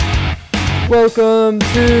Welcome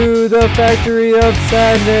to the Factory of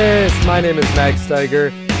Sadness. My name is Max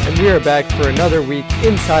Steiger, and we are back for another week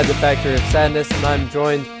inside the Factory of Sadness, and I'm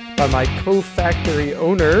joined by my co-factory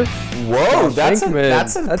owner. Whoa, that's a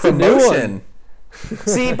promotion. A new one.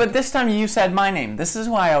 See, but this time you said my name. This is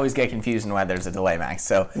why I always get confused when there's a delay, Max.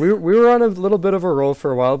 So we were on a little bit of a roll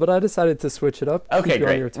for a while, but I decided to switch it up. Okay,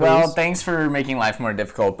 great. Well, thanks for making life more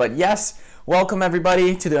difficult. But yes, welcome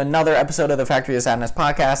everybody to another episode of the Factory of Sadness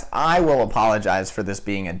podcast. I will apologize for this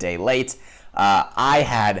being a day late. I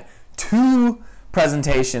had 2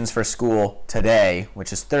 presentations for school today,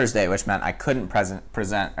 which is Thursday, which meant I couldn't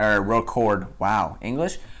present or record. Wow,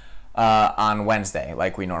 English. On Wednesday,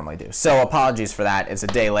 like we normally do. So apologies for that. It's a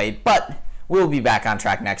day late, but we'll be back on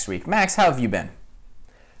track next week. Max, how have you been?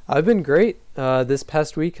 I've been great. This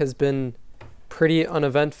past week has been pretty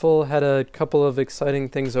uneventful. Had a couple of exciting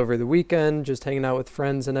things over the weekend, just hanging out with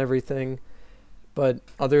friends and everything. But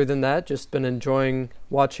other than that, just been enjoying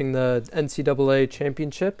watching the NCAA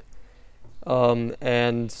championship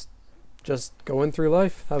and just going through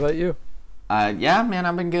life. How about you? Yeah, man,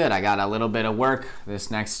 I've been good. I got a little bit of work.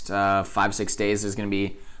 This next 5-6 days is going to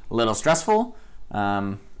be a little stressful,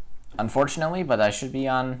 unfortunately, but I should be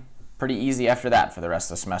on pretty easy after that for the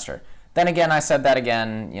rest of the semester. Then again, I said that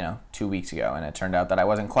again, 2 weeks ago, and it turned out that I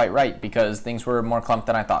wasn't quite right because things were more clumped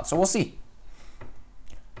than I thought. So we'll see.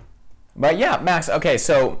 But yeah, Max, okay,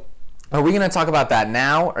 so are we going to talk about that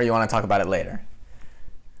now, or you want to talk about it later?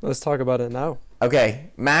 Let's talk about it now. Okay,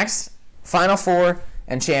 Max, Final Four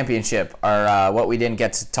and championship are what we didn't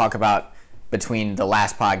get to talk about between the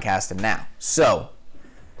last podcast and now. So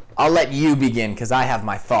I'll let you begin because I have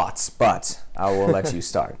my thoughts, but I will let you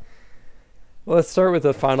start. Well, let's start with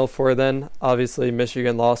the Final Four then. Obviously,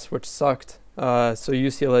 Michigan lost, which sucked. So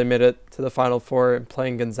UCLA made it to the Final Four and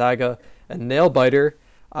playing Gonzaga. And nail-biter,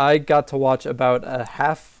 I got to watch about a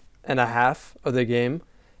half and a half of the game.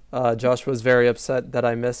 Josh was very upset that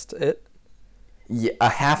I missed it. Yeah, a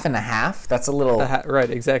half and a half? That's a little... Right,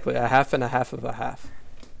 exactly. A half and a half of a half.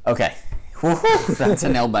 Okay. That's a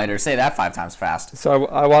nail-biter. Say that 5 times fast. So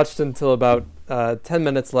I watched until about 10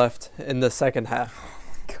 minutes left in the second half.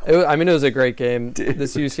 It was a great game. Dude.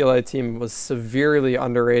 This UCLA team was severely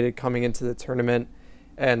underrated coming into the tournament.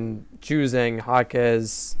 And Juzang,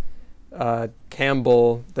 Jaquez,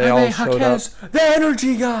 Campbell, they all showed up. The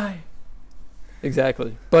energy guy!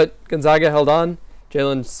 Exactly. But Gonzaga held on.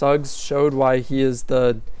 Jalen Suggs showed why he is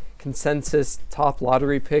the consensus top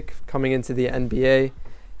lottery pick coming into the NBA.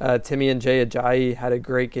 Timmy and Jay Ajayi had a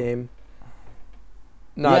great game.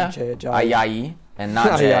 Jay Ajayi. Ajayi and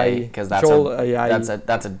not Jay, because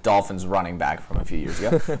that's a Dolphins running back from a few years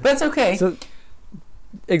ago. That's okay. So,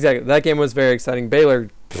 exactly. That game was very exciting. Baylor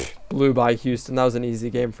blew by Houston. That was an easy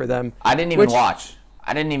game for them. I didn't even watch.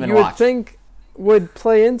 You would think would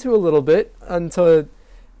play into a little bit until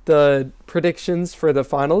the predictions for the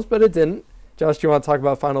finals, but it didn't. Josh, do you want to talk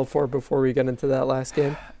about Final Four before we get into that last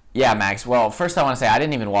game? Yeah, Max. Well, first I want to say I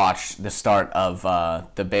didn't even watch the start of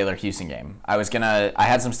the Baylor-Houston game. I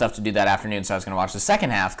had some stuff to do that afternoon, so I was going to watch the second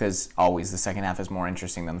half because always the second half is more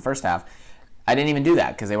interesting than the first half. I didn't even do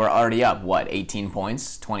that because they were already up, 18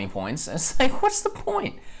 points, 20 points? It's like, what's the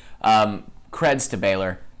point? Creds to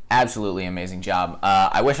Baylor. Absolutely amazing job.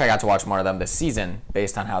 I wish I got to watch more of them this season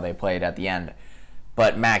based on how they played at the end.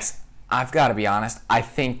 But, Max, I've got to be honest. I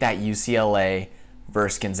think that UCLA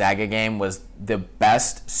versus Gonzaga game was the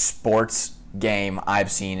best sports game I've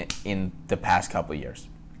seen in the past couple of years.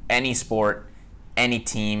 Any sport, any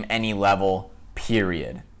team, any level,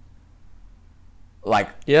 period.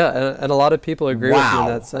 Yeah, and a lot of people agree with you in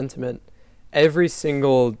that sentiment. Every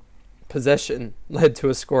single possession led to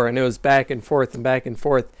a score, and it was back and forth and back and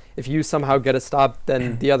forth. If you somehow get a stop,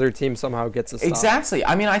 then the other team somehow gets a stop. Exactly.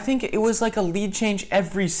 I mean, I think it was like a lead change.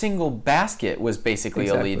 Every single basket was basically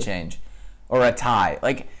a lead change or a tie.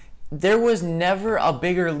 Like, there was never a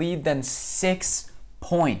bigger lead than 6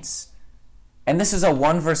 points. And this is a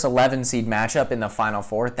 1 versus 11 seed matchup in the Final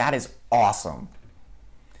Four. That is awesome.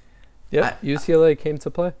 Yeah, UCLA came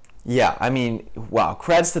to play. Yeah, I mean, wow.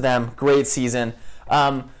 Creds to them. Great season.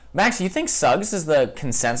 Max, do you think Suggs is the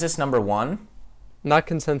consensus number 1? Not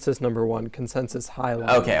consensus number 1, consensus highlight.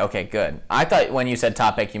 Okay, good. I thought when you said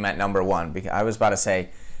top pick, you meant number 1. Because I was about to say,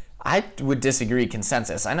 I would disagree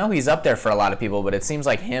consensus. I know he's up there for a lot of people, but it seems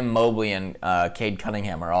like him, Mobley, and Cade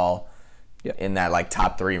Cunningham are all in that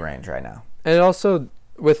top 3 range right now. And also,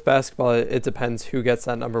 with basketball, it depends who gets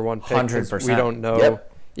that number 1 pick. 100%. We don't know.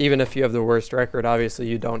 Yep. Even if you have the worst record, obviously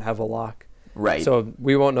you don't have a lock. Right. So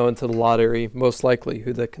we won't know until the lottery, most likely,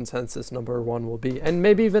 who the consensus number 1 will be. And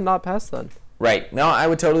maybe even not past then. Right. No, I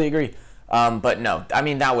would totally agree. But no, I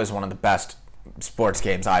mean, that was one of the best sports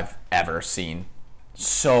games I've ever seen.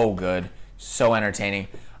 So good, so entertaining.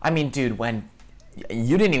 I mean, dude, when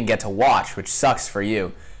you didn't even get to watch, which sucks for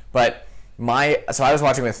you, but so I was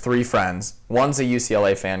watching with 3 friends. One's a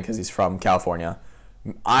UCLA fan because he's from California.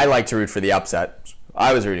 I like to root for the upset.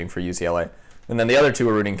 I was rooting for UCLA. And then the other 2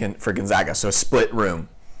 were rooting for Gonzaga, so a split room.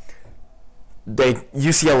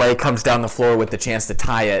 UCLA comes down the floor with the chance to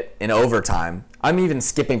tie it in overtime. I'm even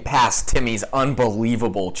skipping past Timmy's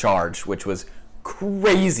unbelievable charge, which was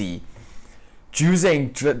crazy.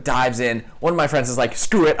 Juzang dives in. One of my friends is like,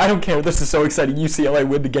 screw it, I don't care, this is so exciting, UCLA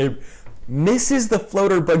win the game. Misses the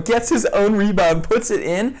floater, but gets his own rebound, puts it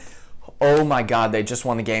in. Oh my God, they just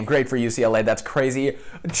won the game. Great for UCLA, that's crazy.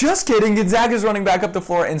 Just kidding, Gonzaga's running back up the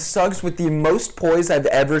floor, and Suggs, with the most poise I've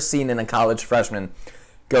ever seen in a college freshman,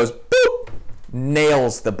 goes, boop,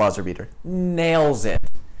 nails the buzzer beater. Nails it.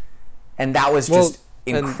 And that was just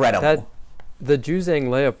incredible. The Juzang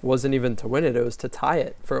layup wasn't even to win it. It was to tie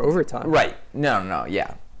it for overtime. Right. No,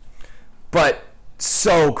 yeah. But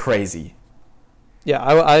so crazy. Yeah,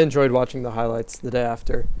 I enjoyed watching the highlights the day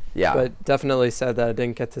after. Yeah. But definitely sad that I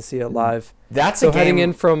didn't get to see it live. That's a game heading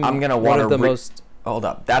in from I'm gonna one want of the to most... Hold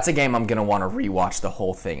up. That's a game I'm going to want to rewatch the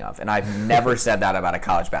whole thing of. And I've never said that about a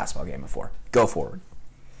college basketball game before. Go forward.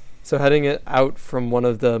 So heading it out from one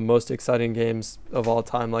of the most exciting games of all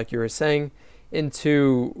time, like you were saying,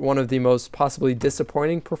 into one of the most possibly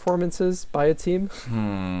disappointing performances by a team.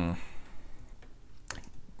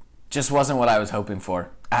 Just wasn't what I was hoping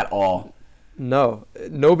for at all. No,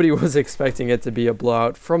 nobody was expecting it to be a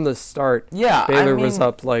blowout from the start. Yeah, Baylor was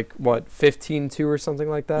up 15-2 or something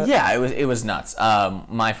like that. Yeah, it was nuts.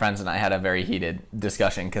 My friends and I had a very heated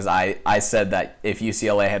discussion because I said that if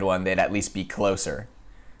UCLA had won, they'd at least be closer.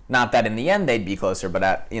 Not that in the end they'd be closer, but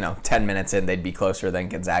at 10 minutes in they'd be closer than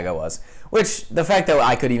Gonzaga was. Which the fact that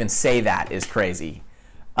I could even say that is crazy.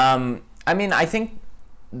 I think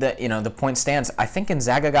that the point stands. I think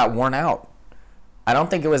Gonzaga got worn out. I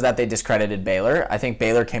don't think it was that they discredited Baylor. I think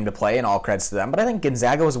Baylor came to play, and all credits to them. But I think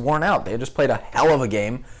Gonzaga was worn out. They just played a hell of a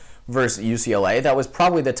game versus UCLA. That was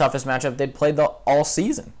probably the toughest matchup they'd played all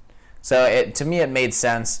season. So to me, it made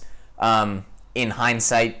sense. In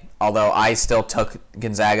hindsight, although I still took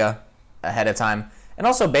Gonzaga ahead of time. And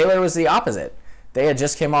also, Baylor was the opposite. They had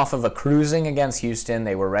just came off of a cruising against Houston.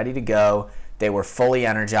 They were ready to go. They were fully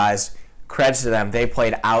energized. Credits to them. They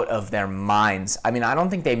played out of their minds. I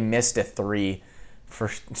don't think they missed a 3 for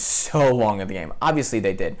so long of the game. Obviously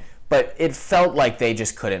they did, but it felt like they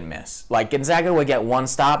just couldn't miss. Like Gonzaga would get 1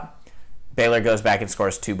 stop, Baylor goes back and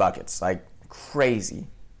scores 2 buckets. Like crazy.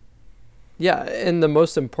 Yeah, and the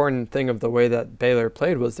most important thing of the way that Baylor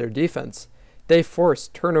played was their defense. They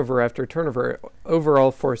forced turnover after turnover.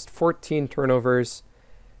 Overall forced 14 turnovers.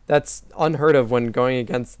 That's unheard of when going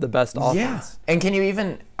against the best offense. Yeah. And can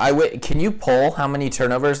you poll how many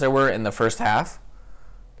turnovers there were in the first half?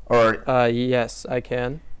 Or yes, I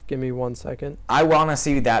can. Give me 1 second. I want to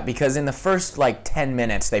see that because in the first 10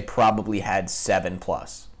 minutes they probably had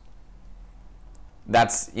 7+.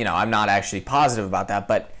 That's, I'm not actually positive about that,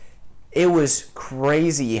 but it was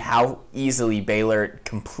crazy how easily Baylor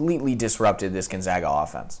completely disrupted this Gonzaga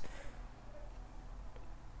offense.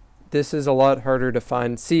 This is a lot harder to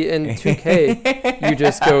find. See, in 2K, you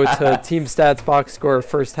just go to team stats, box score,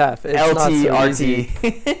 first half. It's LT, not so RT. Easy.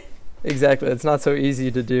 Exactly. It's not so easy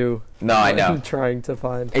to do. No, I know. Trying to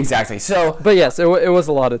find. Exactly. So, but yes, it was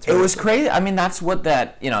a lot of turnovers. It was crazy. That's what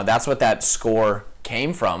that score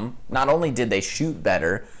came from. Not only did they shoot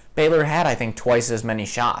better, Baylor had, I think, twice as many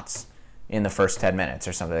shots in the first 10 minutes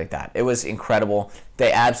or something like that. It was incredible.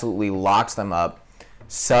 They absolutely locked them up.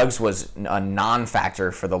 Suggs was a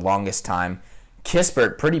non-factor for the longest time.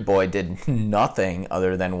 Kispert, pretty boy, did nothing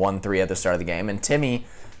other than 1-3 at the start of the game. And Timmy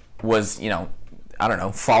was,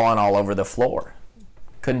 falling all over the floor.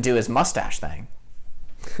 Couldn't do his mustache thing.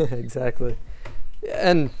 Exactly.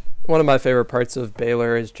 And one of my favorite parts of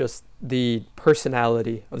Baylor is just the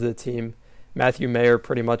personality of the team. Matthew Mayer,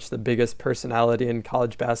 pretty much the biggest personality in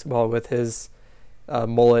college basketball with his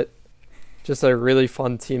mullet. Just a really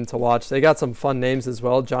fun team to watch. They got some fun names as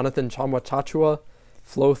well. Jonathan Chamwa-Chachua,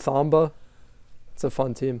 Flo Thamba. It's a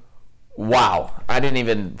fun team. Wow. I didn't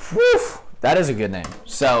even... Whew, that is a good name.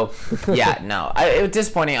 So, yeah, no. It was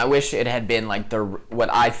disappointing. I wish it had been what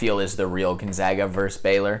I feel is the real Gonzaga versus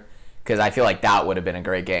Baylor, because I feel like that would have been a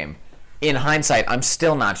great game. In hindsight, I'm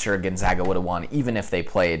still not sure Gonzaga would have won, even if they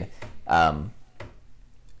played,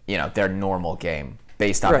 their normal game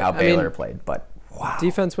based on how Baylor played. But, wow.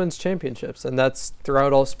 Defense wins championships, and that's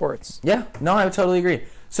throughout all sports. Yeah, no, I would totally agree.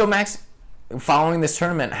 So, Max, following this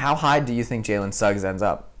tournament, how high do you think Jalen Suggs ends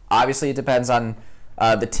up? Obviously, it depends on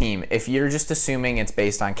the team. If you're just assuming it's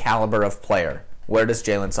based on caliber of player, where does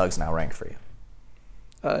Jalen Suggs now rank for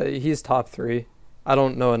you? He's top 3. I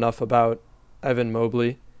don't know enough about Evan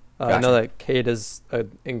Mobley. Gotcha. I know that Cade is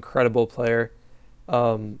an incredible player.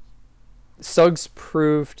 Suggs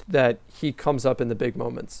proved that he comes up in the big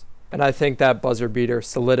moments. And I think that buzzer beater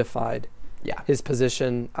solidified his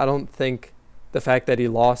position. I don't think the fact that he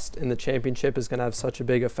lost in the championship is going to have such a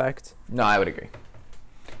big effect. No, I would agree.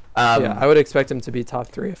 I would expect him to be top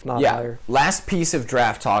 3, if not higher. Last piece of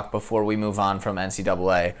draft talk before we move on from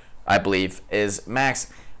NCAA, I believe, is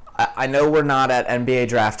Max. I know we're not at NBA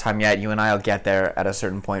draft time yet. You and I will get there at a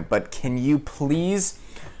certain point. But can you please,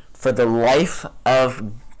 for the life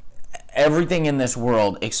of everything in this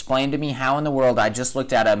world, explain to me how in the world I just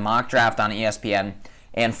looked at a mock draft on ESPN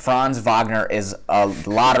and Franz Wagner is a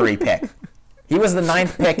lottery pick. He was the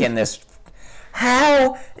 9th pick in this.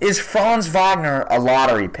 How is Franz Wagner a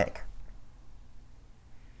lottery pick?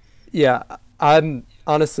 Yeah, I'm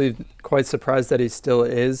honestly quite surprised that he still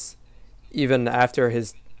is, even after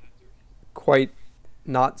his quite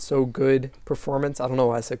not so good performance. I don't know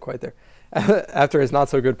why I said quite there. After his not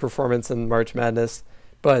so good performance in March Madness,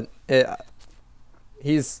 but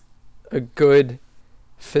he's a good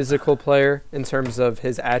physical player in terms of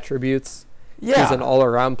his attributes. Yeah. He's an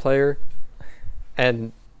all-around player,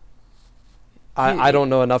 and I don't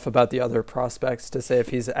know enough about the other prospects to say if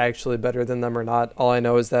he's actually better than them or not. All I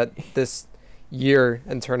know is that this year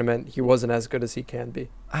in tournament, he wasn't as good as he can be.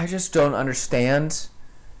 I just don't understand,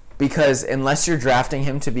 because unless you're drafting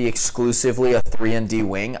him to be exclusively a 3-and-D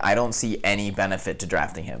wing, I don't see any benefit to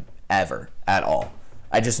drafting him ever at all.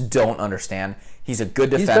 I just don't understand. He's a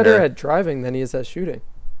good defender. He's better at driving than he is at shooting.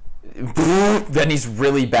 Then he's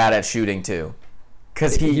really bad at shooting too.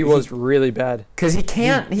 Cause he was really bad. Because he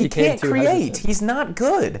can't create. He's not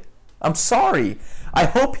good. I'm sorry. I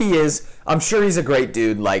hope he is. I'm sure he's a great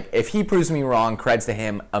dude. Like, if he proves me wrong, creds to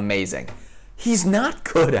him, amazing. He's not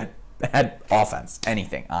good at offense,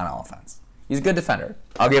 anything on offense. He's a good defender.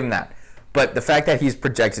 I'll give him that. But the fact that he's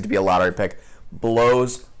projected to be a lottery pick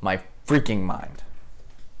blows my freaking mind.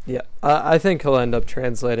 Yeah, I think he'll end up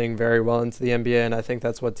translating very well into the NBA, and I think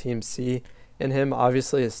that's what teams see in him.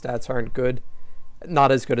 Obviously, his stats aren't good.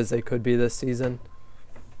 Not as good as they could be this season.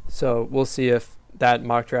 So we'll see if that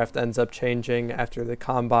mock draft ends up changing after the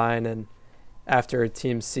combine and after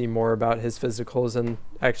teams see more about his physicals and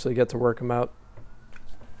actually get to work him out.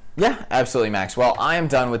 Yeah, absolutely, Max. Well, I am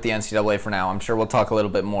done with the NCAA for now. I'm sure we'll talk a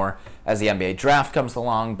little bit more as the NBA draft comes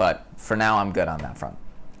along, but for now, I'm good on that front.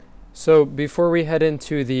 So before we head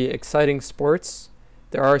into the exciting sports,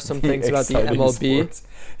 there are some things about the MLB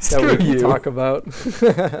that we can talk about.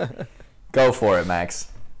 Go for it, Max.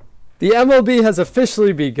 The MLB has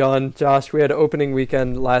officially begun. Josh, we had opening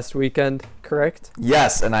weekend last weekend, correct?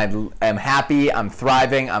 Yes, and I am happy. I'm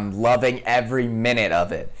thriving. I'm loving every minute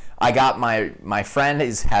of it. I got my friend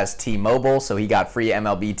has T-Mobile, so he got free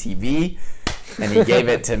MLB TV, and he gave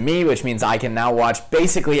it to me, which means I can now watch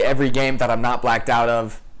basically every game that I'm not blacked out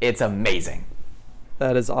of. It's amazing.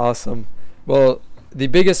 That is awesome. Well, the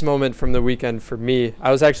biggest moment from the weekend for me,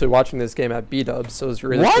 I was actually watching this game at B-Dubs, so it was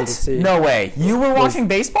really cool to see. No way. You were watching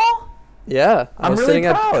baseball? Yeah. I was really sitting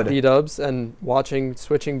proud. at B-Dubs and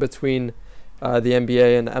switching between the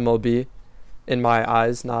NBA and MLB in my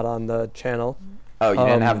eyes, not on the channel. Oh, you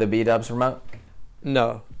didn't have the B-Dubs remote?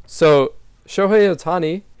 No. So Shohei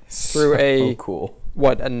Ohtani threw a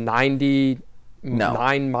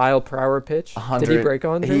 99 mile per hour pitch. Did he break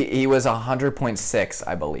 100? He was 100.6,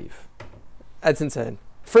 I believe. That's insane.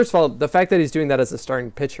 First of all, the fact that he's doing that as a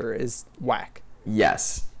starting pitcher is whack.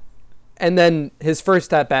 Yes. And then his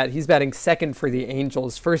first at bat, he's batting second for the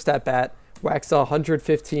Angels. First at bat, whacks a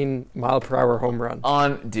 115 mile per hour home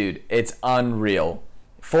run. Dude, it's unreal.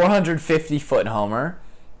 450-foot homer,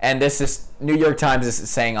 and this is New York Times is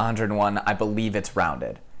saying 101. I believe it's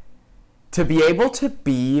rounded. To be able to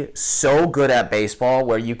be so good at baseball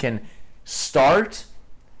where you can start,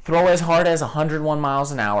 throw as hard as 101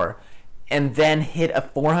 miles an hour, and then hit a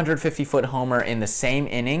 450-foot homer in the same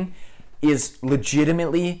inning is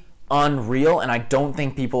legitimately unreal, and I don't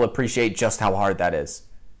think people appreciate just how hard that is.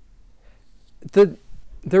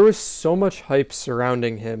 There was so much hype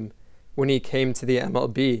surrounding him when he came to the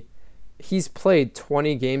MLB. He's played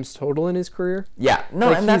 20 games total in his career. Yeah,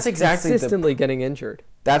 no, and that's exactly consistently getting injured.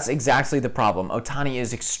 That's exactly the problem. Ohtani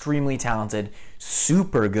is extremely talented,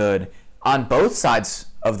 super good on both sides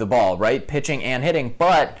of the ball, right? Pitching and hitting.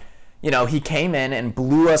 But, he came in and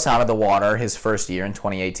blew us out of the water his first year in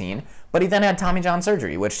 2018. But he then had Tommy John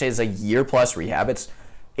surgery, which is a year-plus rehab.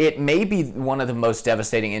 It may be one of the most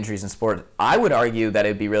devastating injuries in sport. I would argue that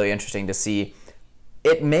it'd be really interesting to see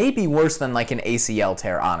it may be worse than like an ACL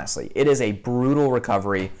tear, honestly. It is a brutal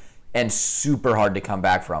recovery and super hard to come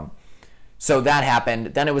back from. So that happened.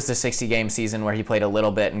 Then it was the 60-game season where he played a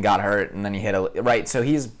little bit and got hurt, and then he hit right. So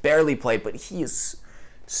he's barely played, but he is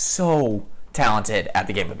so talented at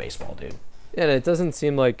the game of baseball, dude. And it doesn't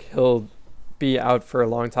seem like he'll be out for a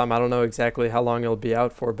long time. I don't know exactly how long he'll be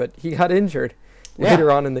out for, but he got injured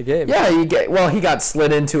later on in the game. Yeah, he got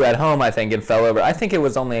slid into at home, I think, and fell over. I think it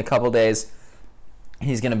was only a couple days.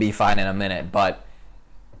 He's going to be fine in a minute, but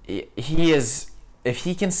he is, if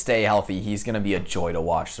he can stay healthy, he's going to be a joy to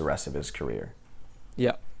watch the rest of his career.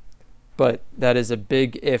 Yeah. But that is a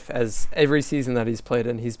big if, as every season that he's played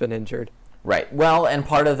in, he's been injured. Right. Well, and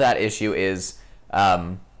part of that issue is,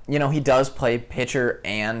 he does play pitcher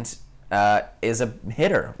and is a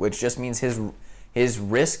hitter, which just means his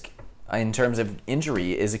risk in terms of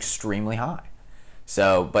injury is extremely high.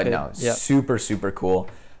 So, but super, super cool.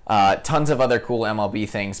 Tons of other cool MLB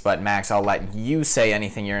things, but Max, I'll let you say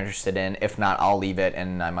anything you're interested in. If not, I'll leave it,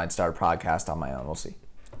 and I might start a podcast on my own. We'll see.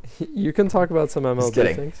 You can talk about some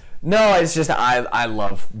MLB things. No, it's just I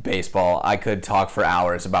love baseball. I could talk for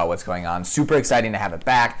hours about what's going on. Super exciting to have it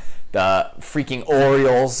back. The freaking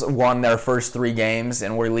Orioles won their first 3 games,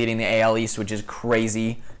 and we're leading the AL East, which is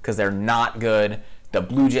crazy because they're not good. The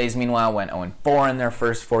Blue Jays, meanwhile, went 0-4 in their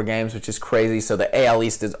first 4 games, which is crazy. So the AL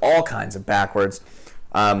East is all kinds of backwards.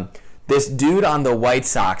 This dude on the White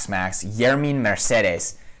Sox, Max, Yermin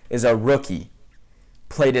Mercedes, is a rookie.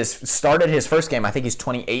 Started his first game, I think he's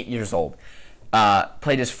 28 years old.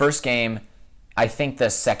 Played his first game, I think the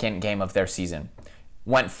second game of their season.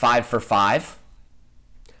 Went 5 for 5.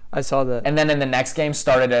 I saw that. And then in the next game,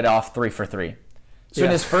 started it off 3 for 3. So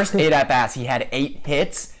in his first 8 at-bats, he had 8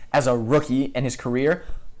 hits as a rookie in his career.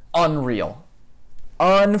 Unreal.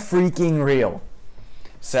 Unfreaking real.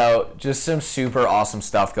 So just some super awesome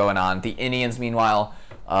stuff going on. The Indians, meanwhile,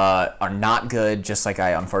 are not good, just like I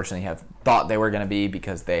unfortunately have thought they were going to be,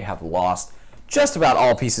 because they have lost just about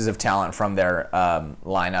all pieces of talent from their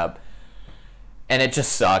lineup. And it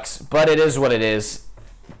just sucks. But it is what it is.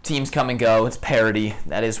 Teams come and go. It's parity.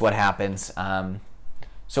 That is what happens.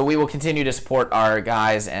 So we will continue to support our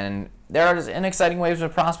guys, and there are an exciting waves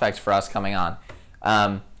of prospects for us coming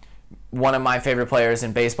on. One of my favorite players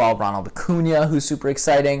in baseball, Ronald Acuna, who's super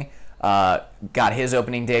exciting, got his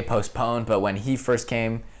opening day postponed, but when he first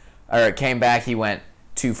came back, he went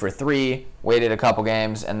 2 for 3, waited a couple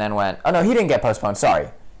games, and then went, oh no, he didn't get postponed, sorry.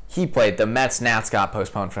 He played, the Nats got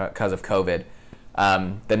postponed because of COVID.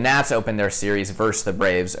 The Nats opened their series versus the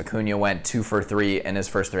Braves. Acuna went 2 for 3 in his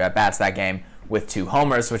first 3 at-bats that game with 2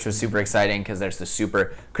 homers, which was super exciting because there's the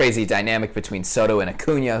super crazy dynamic between Soto and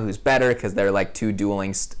Acuna, who's better because they're like 2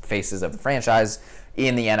 dueling faces of the franchise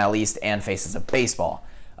in the NL East and faces of baseball.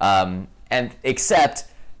 And except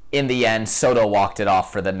in the end, Soto walked it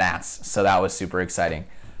off for the Nats, so that was super exciting.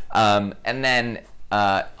 And then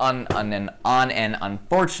on an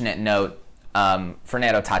unfortunate note,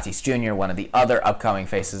 Fernando Tatis Jr., one of the other upcoming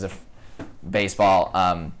faces of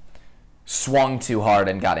baseball, swung too hard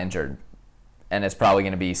and got injured. And it's probably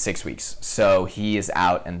going to be 6 weeks. So he is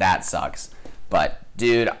out, and that sucks. But,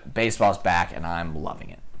 dude, baseball's back, and I'm loving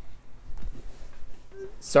it.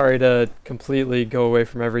 Sorry to completely go away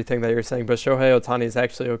from everything that you're saying, but Shohei Ohtani is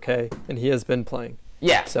actually okay, and he has been playing.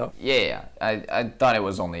 Yeah. So Yeah. I thought it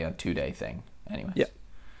was only a 2-day thing. Anyways. Yeah.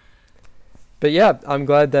 But, yeah, I'm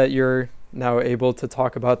glad that you're now able to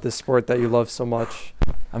talk about this sport that you love so much.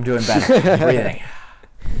 I'm doing better. Breathing.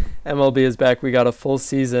 MLB is back. We got a full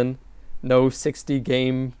season. No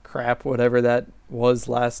 60-game crap, whatever that was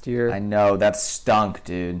last year. I know. That stunk,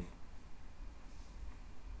 dude.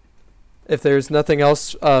 If there's nothing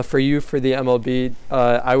else for you for the MLB,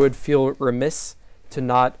 I would feel remiss to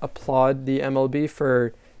not applaud the MLB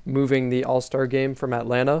for moving the All-Star game from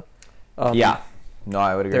Atlanta. Yeah. No,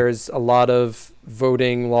 I would agree. There's a lot of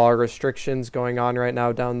voting law restrictions going on right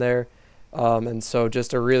now down there. And so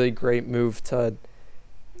just a really great move to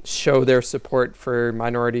show their support for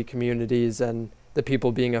minority communities and the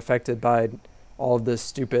people being affected by all of the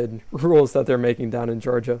stupid rules that they're making down in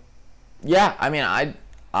Georgia. Yeah, I mean, I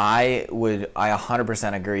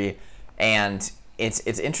 100% agree. And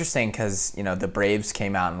it's interesting because, the Braves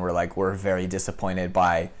came out and were like, we're very disappointed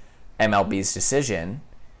by MLB's decision.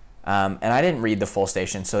 And I didn't read the full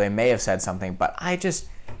station, so they may have said something, but I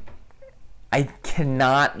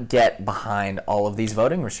cannot get behind all of these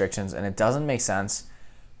voting restrictions, and it doesn't make sense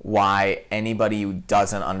why anybody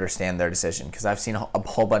doesn't understand their decision. Because I've seen a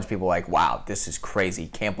whole bunch of people like, wow, this is crazy.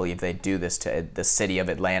 Can't believe they do this to the city of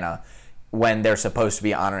Atlanta when they're supposed to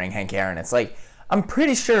be honoring Hank Aaron. It's like, I'm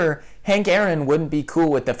pretty sure Hank Aaron wouldn't be cool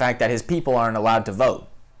with the fact that his people aren't allowed to vote.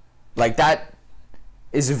 Like that,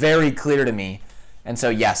 is very clear to me. And so,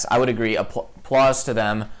 yes, I would agree. Applause to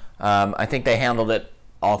them. I think they handled it,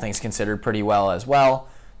 all things considered, pretty well as well.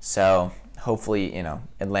 So hopefully,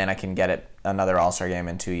 Atlanta can get it another All-Star game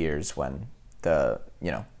in 2 years when the,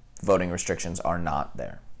 voting restrictions are not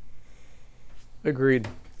there. Agreed.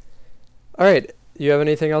 All right. You have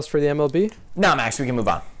anything else for the MLB? No, Max, we can move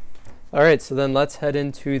on. All right. So then let's head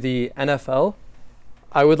into the NFL.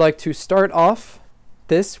 I would like to start off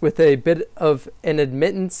this with a bit of an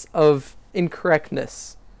admittance of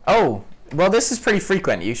incorrectness. Oh, well, this is pretty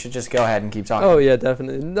frequent. You should just go ahead and keep talking. Oh, yeah,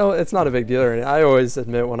 definitely. No, it's not a big deal. I always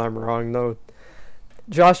admit when I'm wrong. No,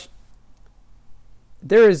 Josh,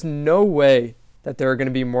 there is no way that there are going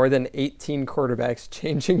to be more than 18 quarterbacks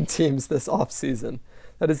changing teams this offseason.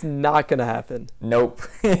 That is not going to happen. Nope.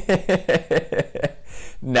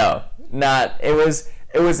 No, not. It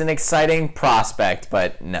was an exciting prospect,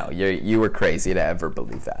 but no, you were crazy to ever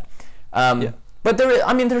believe that. Yeah. But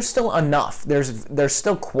there's still enough. There's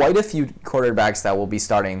still quite a few quarterbacks that will be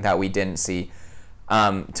starting that we didn't see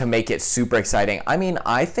to make it super exciting. I mean,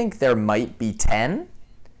 I think there might be 10,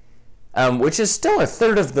 which is still a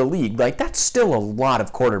third of the league. Like, that's still a lot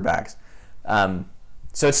of quarterbacks.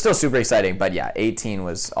 So it's still super exciting. But yeah, 18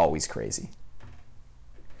 was always crazy.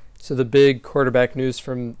 So the big quarterback news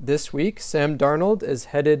from this week, Sam Darnold is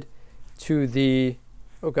headed to the...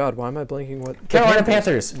 Oh, God, why am I blanking? What? Carolina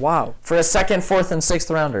Panthers. Wow. For a second, fourth, and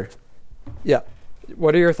sixth rounder. Yeah.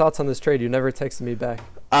 What are your thoughts on this trade? You never texted me back.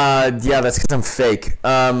 Yeah, that's because I'm fake.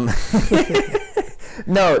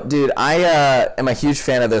 No, dude, I am a huge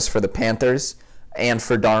fan of this for the Panthers and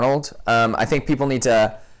for Darnold. I think people need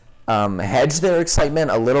to hedge their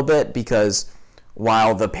excitement a little bit because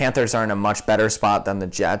while the Panthers are in a much better spot than the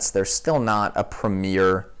Jets, they're still not a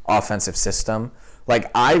premier offensive system.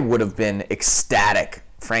 Like, I would have been ecstatic,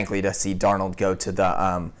 frankly, to see Darnold go to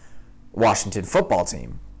the Washington football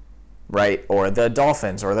team, right? Or the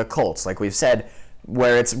Dolphins or the Colts, like we've said,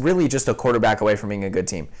 where it's really just a quarterback away from being a good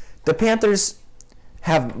team. The Panthers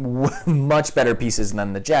have much better pieces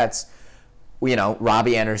than the Jets.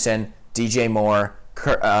 Robbie Anderson, DJ Moore,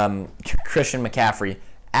 Christian McCaffrey,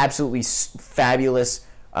 absolutely fabulous,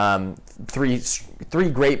 three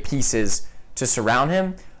great pieces to surround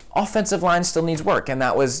him. Offensive line still needs work, and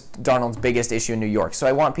that was Darnold's biggest issue in New York. So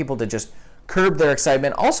I want people to just curb their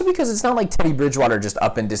excitement, also because it's not like Teddy Bridgewater just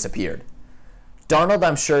up and disappeared. Darnold,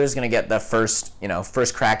 I'm sure, is going to get the first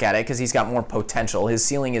crack at it because he's got more potential. His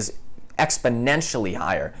ceiling is exponentially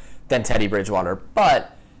higher than Teddy Bridgewater,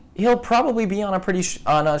 but he'll probably be on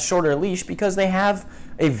a shorter leash because they have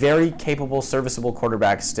a very capable, serviceable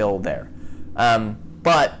quarterback still there.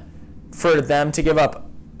 But for them to give up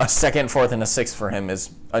a second, fourth, and a sixth for him is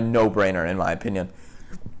a no-brainer, in my opinion.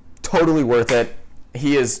 Totally worth it.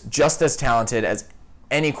 He is just as talented as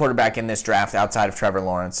any quarterback in this draft outside of Trevor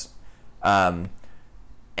Lawrence. And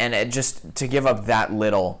just to give up that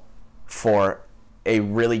little for a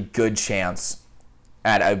really good chance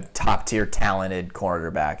at a top-tier talented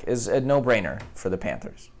quarterback is a no-brainer for the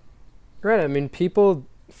Panthers. Right. I mean, people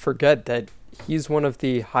forget that he's one of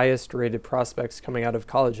the highest-rated prospects coming out of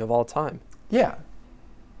college of all time. Yeah.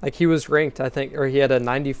 Like, he was ranked, I think, or he had a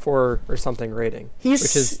 94 or something rating,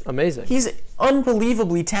 which is amazing. He's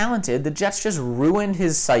unbelievably talented. The Jets just ruined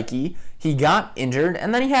his psyche. He got injured,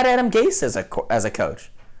 and then he had Adam Gase as a coach,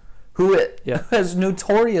 who has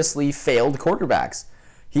notoriously failed quarterbacks.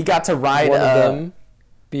 He got to ride one of them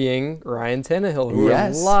being Ryan Tannehill, who a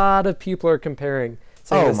lot of people are comparing.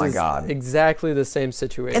 Oh, my God. Exactly the same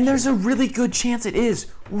situation. And there's a really good chance it is.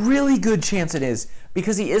 Really good chance it is.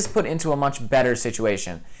 Because he is put into a much better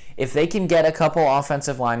situation. If they can get a couple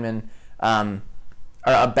offensive linemen, or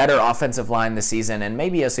a better offensive line this season, and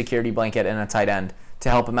maybe a security blanket and a tight end to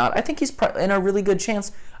help him out, I think he's in a really good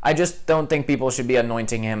chance. I just don't think people should be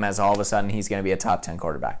anointing him as all of a sudden he's going to be a top 10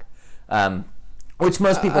 quarterback. Which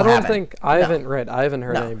most people haven't. I haven't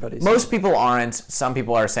heard anybody say. Most people aren't. Some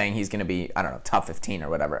people are saying he's going to be, top 15 or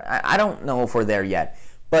whatever. I don't know if we're there yet,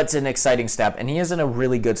 but it's an exciting step, and he is in a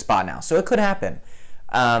really good spot now, so it could happen.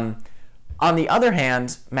 On the other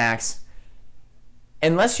hand, Max,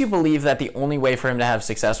 unless you believe that the only way for him to have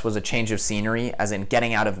success was a change of scenery, as in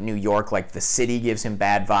getting out of New York, like the city gives him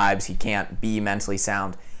bad vibes, he can't be mentally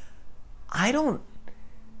sound,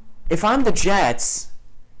 if I'm the Jets,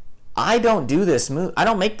 I don't do this move. I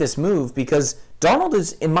don't make this move because Darnold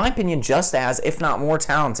is, in my opinion, just as, if not more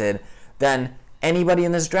talented than anybody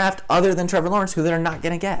in this draft other than Trevor Lawrence, who they're not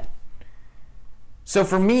going to get. So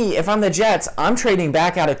for me, if I'm the Jets, I'm trading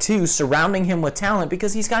back out of 2, surrounding him with talent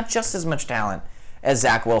because he's got just as much talent as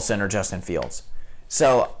Zach Wilson or Justin Fields.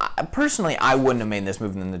 So personally, I wouldn't have made this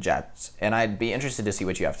move than the Jets, and I'd be interested to see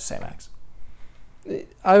what you have to say, Max.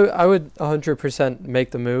 I would 100%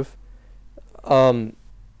 make the move. I'm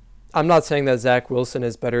not saying that Zach Wilson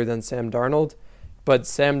is better than Sam Darnold, but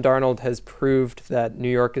Sam Darnold has proved that New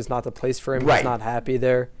York is not the place for him. Right. He's not happy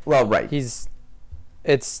there. Well, right.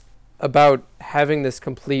 It's about having this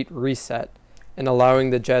complete reset and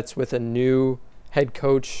allowing the Jets with a new head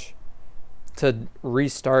coach to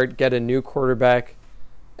restart, get a new quarterback.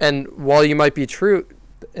 And while you might be true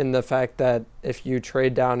in the fact that if you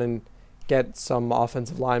trade down and get some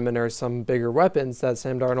offensive linemen or some bigger weapons, that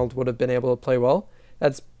Sam Darnold would have been able to play well,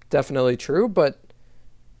 that's definitely true, but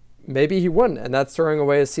maybe he wouldn't, and that's throwing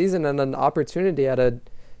away a season and an opportunity at a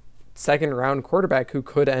second-round quarterback who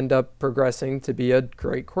could end up progressing to be a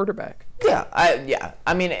great quarterback. Yeah,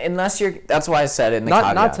 I mean, unless you're. That's why I said in the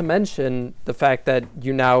caveat. Not to mention the fact that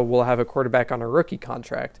you now will have a quarterback on a rookie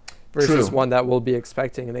contract versus True. one that will be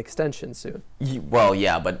expecting an extension soon. Well,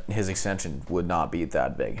 yeah, but his extension would not be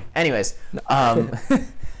that big. Anyways,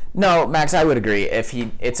 no, Max, I would agree.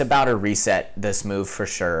 It's about a reset. This move for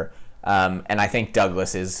sure, and I think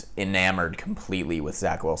Douglas is enamored completely with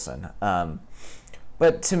Zach Wilson.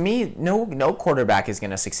 But to me, no quarterback is going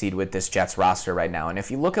to succeed with this Jets roster right now. And if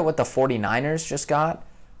you look at what the 49ers just got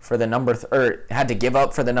for the or had to give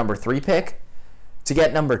up for the number 3 pick to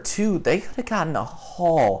get number 2, they could have gotten a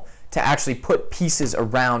haul to actually put pieces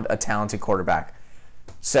around a talented quarterback.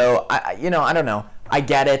 So, I don't know. I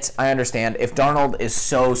get it. I understand. If Darnold is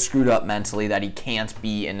so screwed up mentally that he can't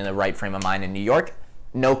be in the right frame of mind in New York,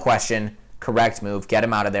 no question, correct move. Get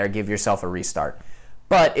him out of there. Give yourself a restart.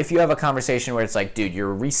 But if you have a conversation where it's like, dude,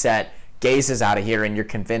 you're reset, Gase is out of here, and you're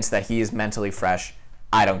convinced that he is mentally fresh,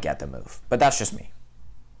 I don't get the move. But that's just me.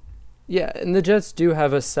 Yeah, and the Jets do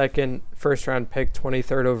have a second first-round pick,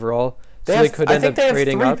 23rd overall. They could end up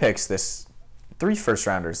trading up. 3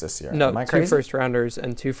 first-rounders this year. No, Am I 2 crazy? first-rounders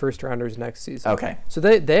and 2 first-rounders next season. Okay. So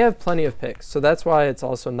they have plenty of picks. So that's why it's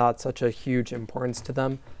also not such a huge importance to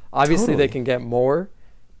them. Obviously, Totally. they can get more,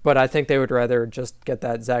 but I think they would rather just get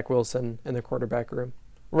that Zach Wilson in the quarterback room.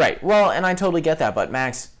 Right. Well, and I totally get that. But,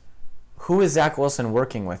 Max, who is Zach Wilson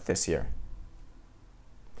working with this year?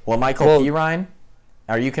 Well, Michael Pirine?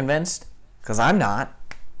 Are you convinced? Because I'm not.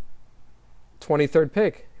 23rd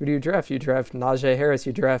pick. Who do you draft? You draft Najee Harris.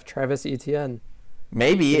 You draft Travis Etienne.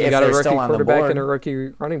 Maybe you if got a they're rookie still on the quarterback board. and a rookie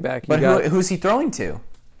running back. But who's he throwing to?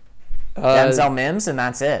 Denzel Mims, and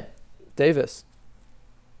that's it. Davis.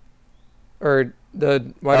 Or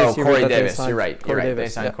the wide receiver. Corey that Davis. They signed. You're right. Corey Davis, They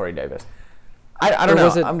signed yeah. Corey Davis. I don't know.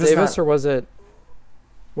 Was it I'm just Davis not, or was it?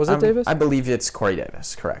 Was it Davis? I believe it's Corey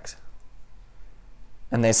Davis. Correct.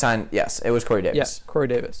 And they signed. Yes, it was Corey Davis. Yes, Corey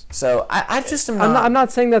Davis. So I just am not. I'm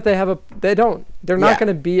not saying that they have a. They don't. They're not Yeah. going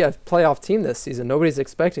to be a playoff team this season. Nobody's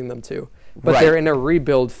expecting them to. But Right. they're in a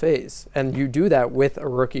rebuild phase, and you do that with a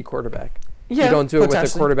rookie quarterback. Yeah, you don't do it with a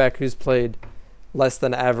potentially. quarterback who's played less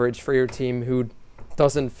than average for your team, who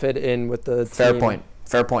doesn't fit in with the Fair team. point.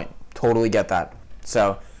 Fair point. Totally get that.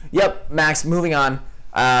 So, yep, Max, moving on.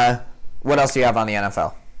 What else do you have on the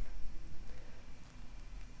NFL?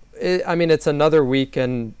 It's another week,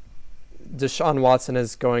 and Deshaun Watson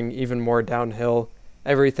is going even more downhill.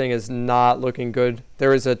 Everything is not looking good.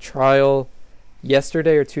 There was a trial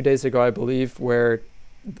yesterday or 2 days ago, I believe, where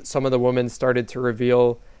some of the women started to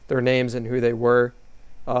reveal their names and who they were.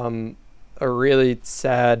 A really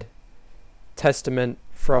sad testimony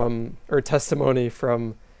from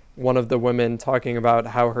one of the women talking about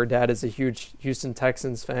how her dad is a huge Houston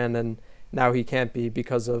Texans fan and now he can't be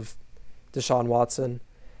because of Deshaun Watson.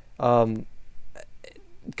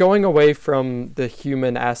 Going away from the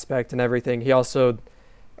human aspect and everything, he also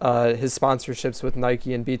his sponsorships with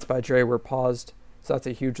Nike and Beats by Dre were paused, so that's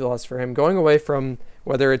a huge loss for him. Going away from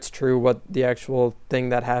whether it's true, what the actual thing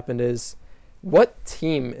that happened is, what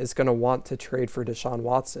team is going to want to trade for Deshaun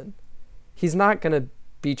Watson? He's not going to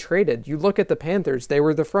be traded. You look at the Panthers, they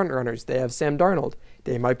were the front runners. They have Sam Darnold.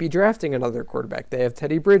 They might be drafting another quarterback. They have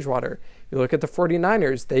Teddy Bridgewater. You look at the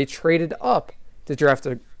 49ers, they traded up to draft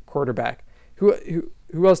a quarterback. Who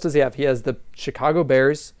else does he have? He has the Chicago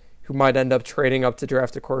Bears, who might end up trading up to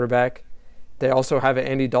draft a quarterback. They also have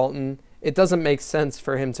Andy Dalton. It doesn't make sense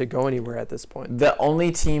for him to go anywhere at this point. The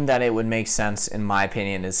only team that it would make sense, in my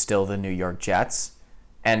opinion, is still the New York Jets.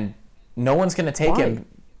 And no one's going to take him.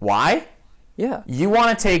 Why? Yeah. You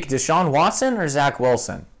want to take Deshaun Watson or Zach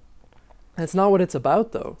Wilson? That's not what it's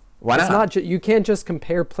about, though. Why not? It's not you can't just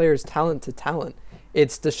compare players' talent to talent.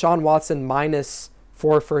 It's Deshaun Watson minus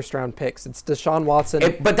 4 first-round picks. It's Deshaun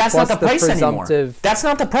Watson. But that's not the price anymore. That's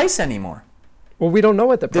not the price anymore. Well, we don't know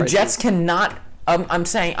what the price The Jets is. cannot. I'm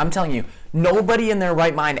telling you, nobody in their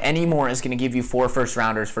right mind anymore is going to give you 4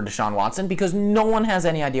 first-rounders for Deshaun Watson because no one has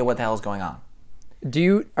any idea what the hell is going on.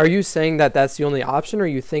 Are you saying that that's the only option, or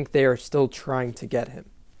you think they are still trying to get him?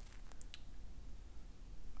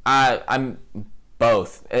 I'm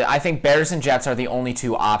both. I think Bears and Jets are the only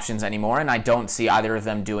two options anymore, and I don't see either of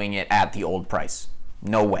them doing it at the old price.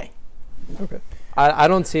 No way. Okay. I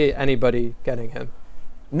don't see anybody getting him.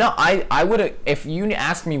 No, I would, if you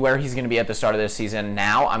ask me where he's going to be at the start of this season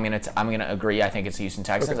now, I'm gonna agree. I think it's Houston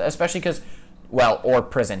Texans, okay. Especially because, or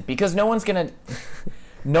prison, because no one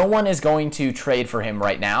is going to trade for him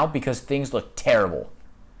right now because things look terrible.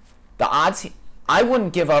 The odds, I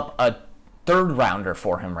wouldn't give up a third rounder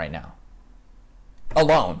for him right now.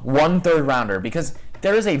 Alone, 1 third rounder, because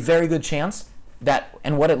there is a very good chance that,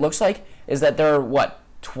 and what it looks like is that there are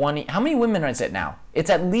 20. How many women is it now? It's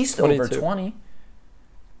at least 22. Over 20.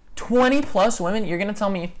 20 plus women. You're gonna tell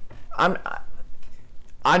me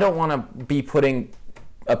I don't want to be putting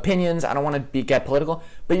opinions. I don't want to get political,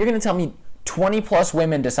 but you're gonna tell me 20 plus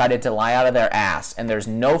women decided to lie out of their ass, and there's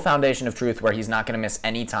no foundation of truth where he's not gonna miss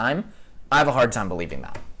any time. I have a hard time believing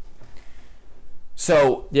that.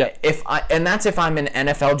 So yeah, that's if I'm an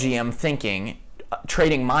NFL GM thinking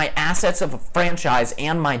trading my assets of a franchise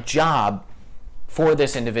and my job for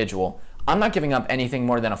this individual, I'm not giving up anything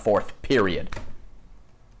more than a 4th, period.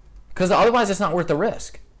 Because otherwise it's not worth the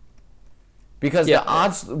risk. Because the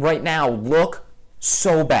odds right now look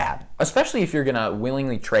so bad, especially if you're going to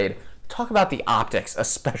willingly trade. Talk about the optics,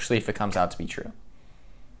 especially if it comes out to be true.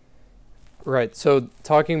 Right. So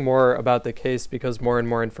talking more about the case, because more and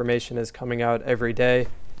more information is coming out every day,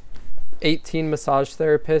 18 massage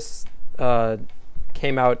therapists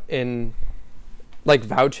came out in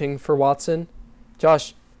vouching for Watson.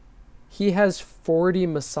 Josh, he has 40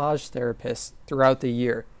 massage therapists throughout the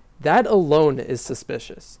year. That alone is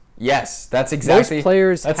suspicious. Yes, that's exactly. Most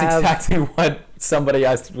players exactly what somebody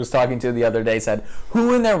I was talking to the other day said.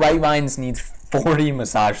 Who in their right minds needs 40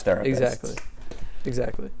 massage therapists?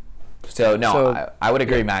 Exactly. So I would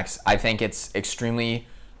agree, Max. I think it's extremely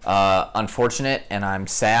unfortunate, and I'm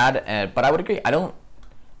sad. But I would agree. I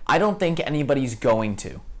don't think anybody's going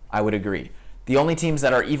to. I would agree. The only teams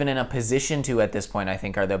that are even in a position to at this point, I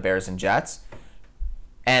think, are the Bears and Jets.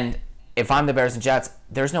 And if I'm the Bears and Jets,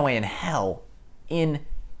 there's no way in hell, in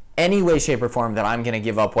any way, shape, or form, that I'm going to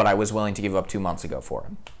give up what I was willing to give up 2 months ago for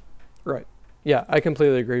him. Right. Yeah, I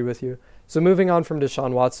completely agree with you. So moving on from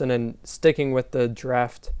Deshaun Watson and sticking with the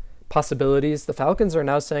draft possibilities, the Falcons are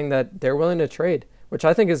now saying that they're willing to trade, which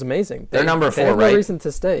I think is amazing. They're number 4, right? They have no reason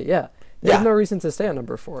to stay. Yeah. They have no reason to stay on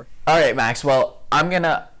number 4. All right, Max. Well,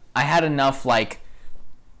 I had enough,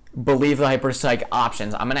 believe the hyper-psych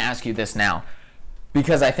options. I'm going to ask you this now,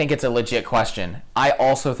 because I think it's a legit question. I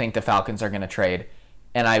also think the Falcons are going to trade,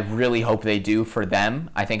 and I really hope they do for them.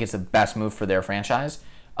 I think it's the best move for their franchise.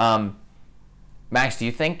 Max, do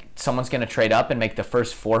you think someone's going to trade up and make the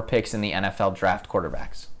first 4 picks in the NFL draft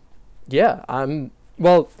quarterbacks? Yeah,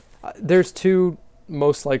 there's 2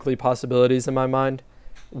 most likely possibilities in my mind.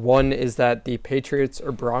 One is that the Patriots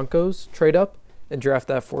or Broncos trade up and draft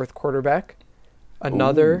that 4th quarterback.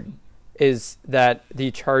 Another is that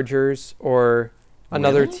the Chargers or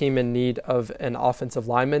another team in need of an offensive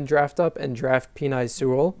lineman draft up and draft Penei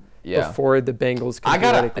Sewell before the Bengals can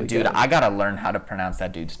I gotta learn how to pronounce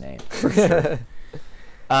that dude's name for sure.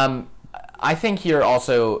 I think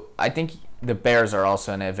the Bears are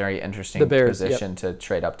also in a very interesting position to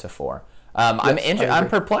trade up to 4. I'm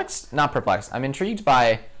perplexed. Not perplexed. I'm intrigued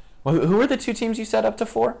by who are the 2 teams you said up to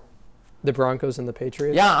 4? The Broncos and the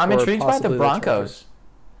Patriots? Yeah, I'm intrigued by the Broncos.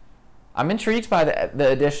 I'm intrigued by the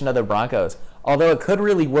addition of the Broncos. Although it could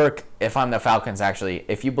really work if I'm the Falcons, actually.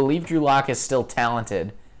 If you believe Drew Lock is still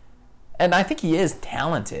talented, and I think he is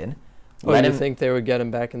talented. You think they would get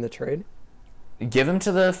him back in the trade? Give him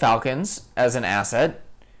to the Falcons as an asset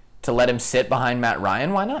to let him sit behind Matt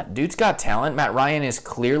Ryan. Why not? Dude's got talent. Matt Ryan is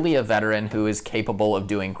clearly a veteran who is capable of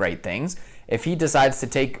doing great things. If he decides to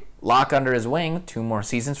take Lock under his wing 2 more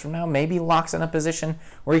seasons from now, maybe Lock's in a position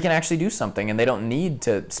where he can actually do something and they don't need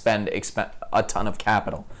to spend a ton of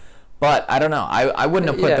capital. But I don't know. I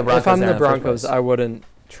wouldn't have put the Broncos there. If I'm the Broncos, I wouldn't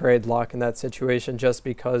trade Lock in that situation just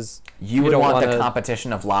because you would want the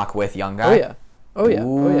competition of Lock with young guy. Oh yeah.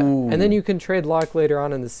 And then you can trade Lock later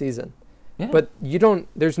on in the season. Yeah. But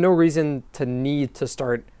there's no reason to need to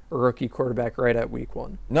start a rookie quarterback right at week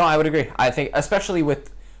 1. No, I would agree. I think especially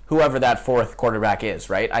with whoever that 4th quarterback is,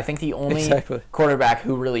 right? I think the only quarterback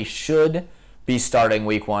who really should be starting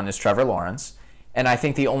week 1 is Trevor Lawrence. And I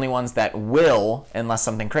think the only ones that will, unless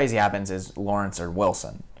something crazy happens, is Lawrence or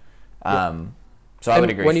Wilson. So I would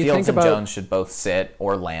agree. Fields and Jones should both sit,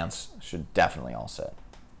 or Lance should definitely all sit.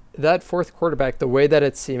 That 4th quarterback, the way that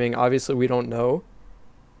it's seeming, obviously we don't know.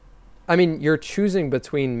 I mean, you're choosing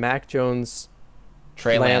between Mac Jones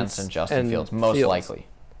Trey Lance and Justin Fields, most likely.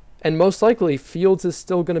 And most likely, Fields is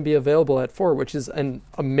still going to be available at 4, which is an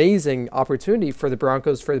amazing opportunity for the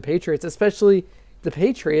Broncos, for the Patriots, especially the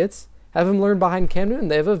Patriots. Have him learn behind Cam Newton.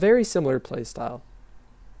 They have a very similar play style.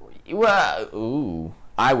 Well,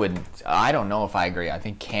 I don't know if I agree. I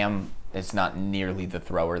think Cam is not nearly the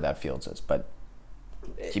thrower that Fields is, but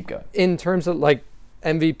keep going. In terms of, like,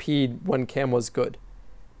 MVP when Cam was good,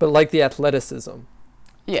 but, like, the athleticism.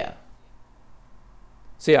 Yeah.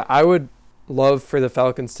 So, yeah, I would love for the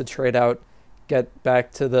Falcons to trade out, get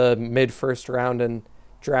back to the mid-first round and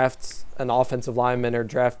draft an offensive lineman or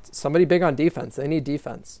draft somebody big on defense. They need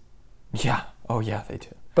defense. Yeah. Oh, yeah, they do.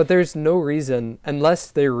 But there's no reason,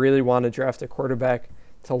 unless they really want to draft a quarterback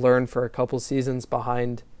to learn for a couple seasons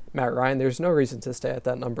behind Matt Ryan, there's no reason to stay at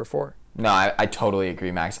that number 4. No, I totally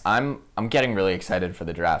agree, Max. I'm getting really excited for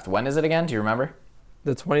the draft. When is it again? Do you remember?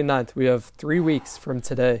 The 29th. We have 3 weeks from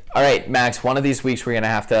today. All right, Max, one of these weeks we're going to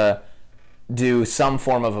have to do some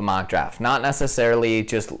form of a mock draft. Not necessarily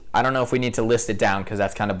just, I don't know if we need to list it down because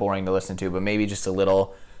that's kind of boring to listen to, but maybe just a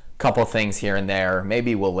little couple things here and there.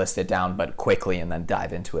 Maybe we'll list it down, but quickly and then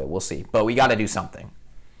dive into it. We'll see. But we got to do something.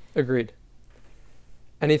 Agreed.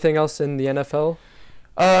 Anything else in the NFL?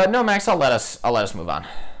 No, Max, I'll let us move on.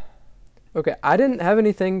 Okay, I didn't have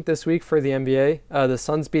anything this week for the NBA. The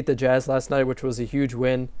Suns beat the Jazz last night, which was a huge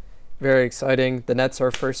win. Very exciting. The Nets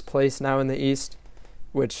are first place now in the East,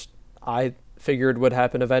 which I figured would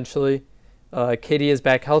happen eventually. KD is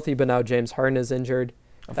back healthy, but now James Harden is injured.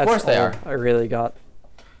 Of course they are. I really got.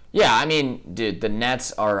 Yeah, I mean, dude, the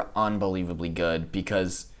Nets are unbelievably good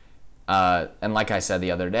because, and like I said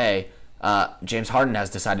the other day, James Harden has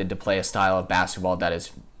decided to play a style of basketball that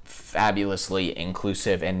is fabulously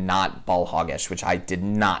inclusive and not ball hoggish, which I did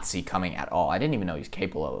not see coming at all. I didn't even know he's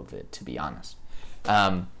capable of it, to be honest.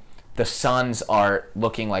 The Suns are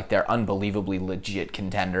looking like they're unbelievably legit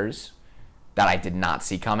contenders that I did not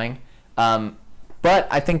see coming. But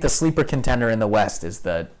I think the sleeper contender in the West is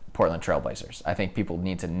the Portland Trailblazers. I think people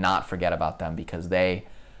need to not forget about them because they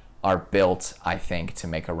are built, I think, to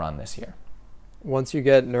make a run this year. Once you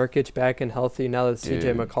get Nurkic back and healthy, now that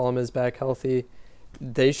CJ McCollum is back healthy,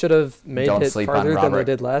 they should have made it farther than they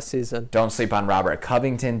did last season. Don't sleep on Robert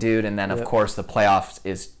Covington, dude. And then, of course, the playoffs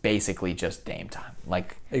is basically just Dame time.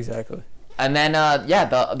 Exactly. And then,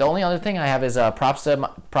 the only other thing I have is props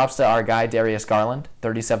to our guy Darius Garland,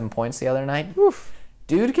 37 points the other night. Oof.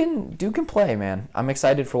 Dude can play, man. I'm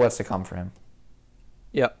excited for what's to come for him.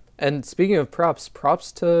 Yeah, and speaking of props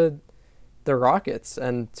to the Rockets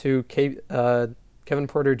and to Kevin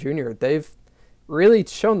Porter Jr. They've really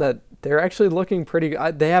shown that they're actually looking pretty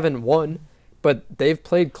good. They haven't won, but they've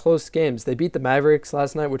played close games. They beat the Mavericks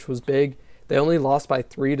last night, which was big. They only lost by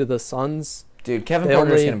 3 to the Suns. Dude, Kevin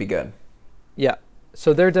Porter's going to be good. Yeah,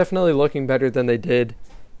 so they're definitely looking better than they did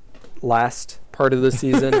last part of the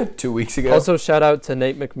season. 2 weeks ago. Also, shout out to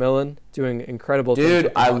Nate McMillan doing incredible things.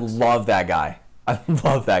 Dude, I love that guy.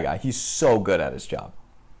 He's so good at his job.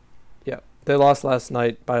 Yeah, they lost last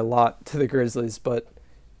night by a lot to the Grizzlies, but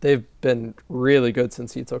they've been really good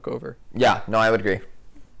since he took over. Yeah, no, I would agree.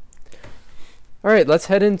 All right, let's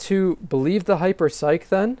head into Believe the Hype or Psych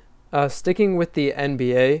then. Sticking with the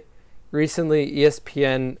NBA, recently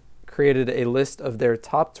ESPN created a list of their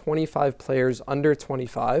top 25 players under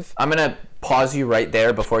 25. I'm going to pause you right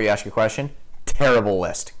there before you ask your question. Terrible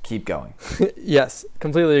list. Keep going. Yes,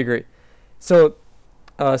 completely agree. So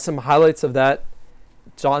some highlights of that,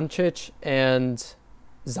 Doncic and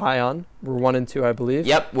Zion were 1 and 2, I believe.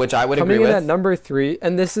 Yep, which I would agree with. with. Coming in at number 3,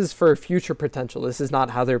 and this is for future potential. This is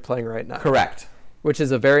not how they're playing right now. Correct. Which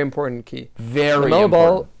is a very important key. Very LaMelo important.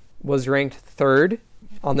 Ball was ranked 3rd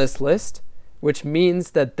on this list, which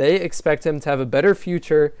means that they expect him to have a better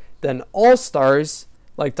future than all-stars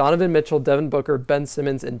like Donovan Mitchell, Devin Booker, Ben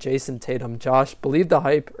Simmons, and Jason Tatum. Josh, Believe the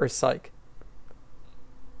Hype or Psych?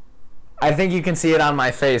 I think you can see it on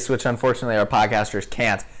my face, which unfortunately our podcasters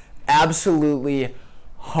can't. Absolutely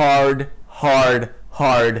hard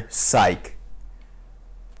psych.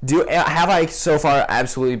 Have I so far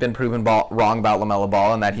absolutely been proven wrong about LaMelo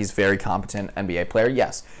Ball and that he's a very competent NBA player?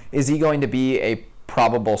 Yes. Is he going to be a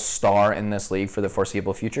probable star in this league for the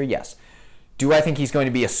foreseeable future? Yes. Do I think he's going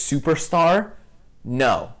to be a superstar?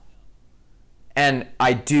 No. And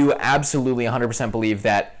I do absolutely 100% believe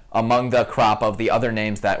that among the crop of the other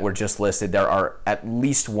names that were just listed, there are at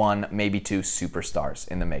least 1, maybe 2 superstars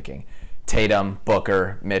in the making. Tatum,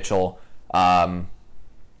 Booker, Mitchell. I've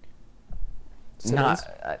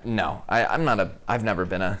never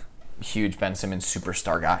been a huge Ben Simmons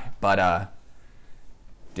superstar guy, but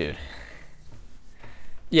dude.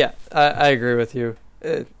 Yeah, I agree with you.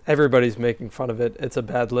 Everybody's making fun of it. It's a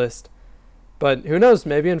bad list. But who knows?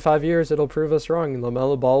 Maybe in 5 years it'll prove us wrong.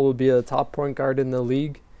 LaMelo Ball will be a top point guard in the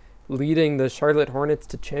league, leading the Charlotte Hornets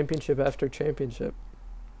to championship after championship.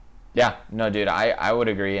 Yeah, no, dude, I would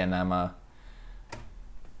agree, and I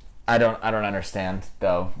don't understand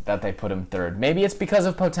though that they put him third. Maybe it's because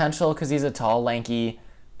of potential, because he's a tall, lanky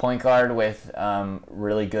point guard with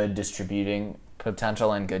really good distributing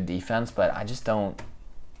potential and good defense, but I just don't.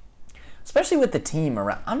 Especially with the team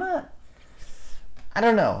around, I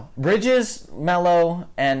don't know. Bridges, LaMelo,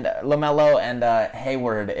 and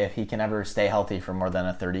Hayward, if he can ever stay healthy for more than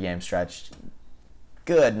a 30-game stretch,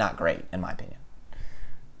 good, not great, in my opinion.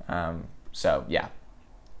 So, yeah.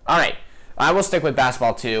 All right. I will stick with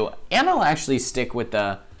basketball, too. And I'll actually stick with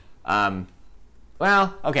the... okay.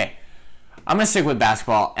 I'm going to stick with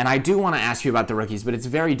basketball, and I do want to ask you about the rookies, but it's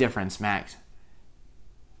very different, Max.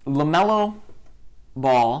 LaMelo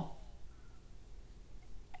Ball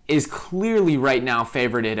is clearly right now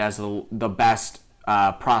favorited as the best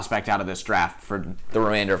prospect out of this draft for the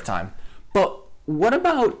remainder of time. But what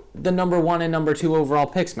about the number 1 and number 2 overall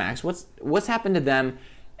picks, Max? What's happened to them?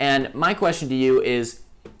 And my question to you is,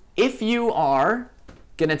 if you are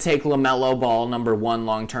going to take LaMelo Ball number 1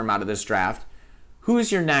 long-term out of this draft,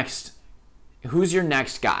 who's your next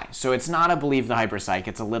guy? So it's not a Believe the Hyper Psych.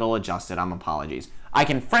 It's a little adjusted. Apologies. I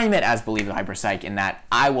can frame it as Believe the Hyper Psych in that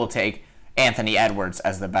I will take Anthony Edwards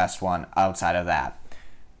as the best one outside of that.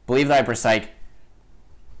 Believe the Hyper Psych,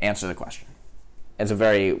 answer the question. It's a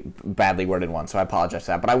very badly worded one, so I apologize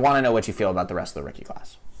for that. But I want to know what you feel about the rest of the rookie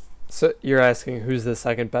class. So you're asking who's the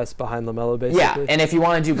second best behind LaMelo, basically? Yeah, and if you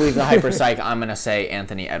want to do Believe the Hyper Psych, I'm going to say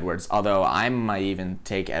Anthony Edwards, although I might even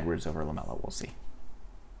take Edwards over LaMelo. We'll see.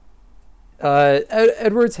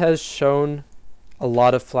 Edwards has shown a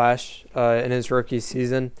lot of flash in his rookie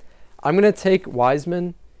season. I'm going to take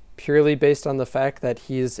Wiseman purely based on the fact that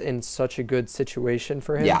he is in such a good situation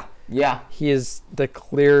for him. Yeah. He is the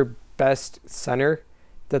clear best center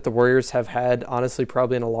that the Warriors have had, honestly,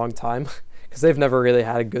 probably in a long time, because they've never really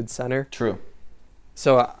had a good center. True.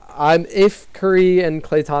 So if Curry and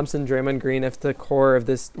Klay Thompson, Draymond Green, if the core of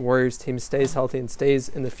this Warriors team stays healthy and stays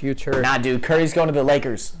in the future. Nah, dude, Curry's going to the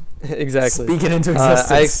Lakers. Exactly. Speak it into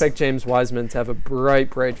existence. I expect James Wiseman to have a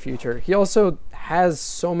bright future. He also has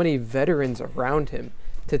so many veterans around him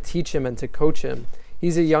to teach him and to coach him.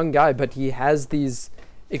 He's a young guy, but he has these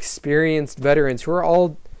experienced veterans who are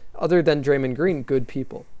all, other than Draymond Green, good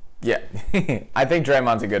people. Yeah. I think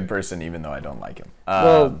Draymond's a good person, even though I don't like him.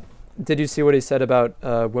 Well, did you see what he said about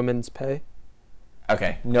women's pay?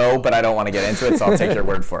 Okay. No, but I don't want to get into it, so I'll take your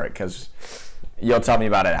word for it, because you'll tell me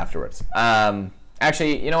about it afterwards.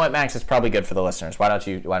 Actually, you know what, Max? It's probably good for the listeners. Why don't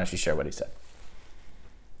you share what he said?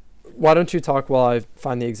 Why don't you talk while I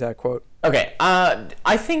find the exact quote? Okay.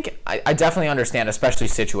 I think I definitely understand, especially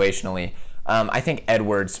situationally. I think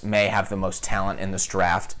Edwards may have the most talent in this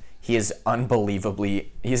draft. He's an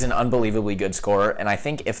unbelievably good scorer, and I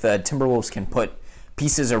think if the Timberwolves can put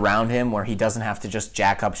pieces around him where he doesn't have to just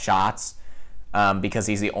jack up shots because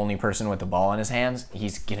he's the only person with the ball in his hands,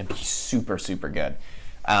 he's going to be super, super good.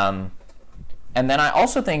 And then I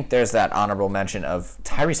also think there's that honorable mention of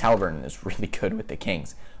Tyrese Halliburton is really good with the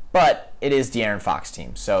Kings. But it is De'Aaron Fox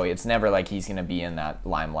team, so it's never like he's going to be in that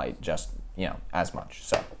limelight just, as much.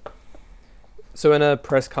 So in a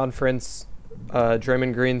press conference,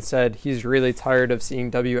 Draymond Green said he's really tired of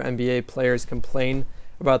seeing WNBA players complain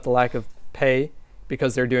about the lack of pay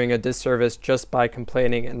because they're doing a disservice just by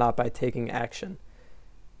complaining and not by taking action.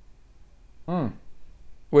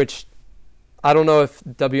 Which I don't know if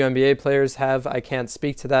WNBA players have. I can't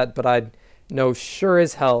speak to that, but I know sure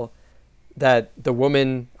as hell that the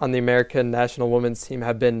women on the American national women's team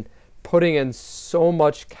have been putting in so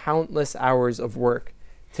much countless hours of work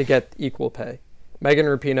to get equal pay. Megan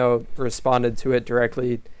Rapinoe responded to it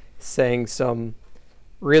directly, saying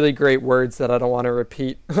really great words that I don't want to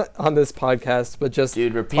repeat on this podcast, but just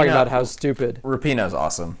talking about how stupid. Rapinoe's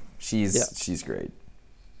awesome. She's great.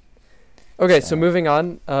 Okay, so moving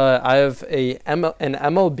on, I have an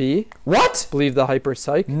MLB. What? Believe the Hyper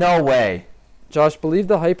Psych. No way. Josh, believe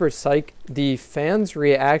the Hyper Psych. The fans'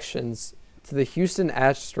 reactions to the Houston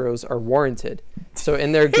Astros are warranted. So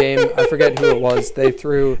in their game, I forget who it was, they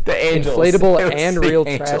threw inflatable and real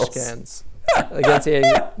trash cans.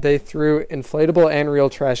 They threw inflatable and real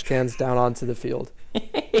trash cans down onto the field.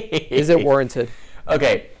 Is it warranted?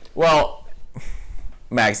 Okay, well,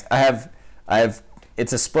 Max, I have.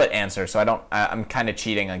 It's a split answer, so I'm kind of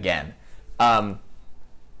cheating again.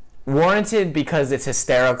 Warranted because it's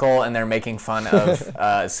hysterical and they're making fun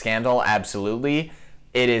of scandal. Absolutely,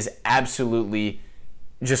 it is absolutely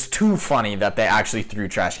just too funny that they actually threw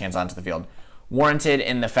trash cans onto the field. Warranted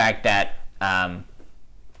in the fact that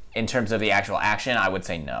in terms of the actual action, I would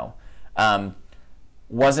say no.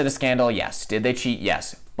 Was it a scandal? Yes. Did they cheat?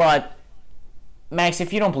 Yes. But, Max,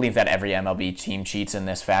 if you don't believe that every MLB team cheats in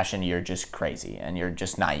this fashion, you're just crazy and you're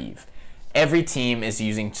just naive. Every team is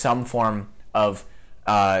using some form of,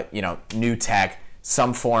 new tech,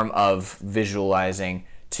 some form of visualizing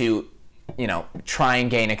to, try and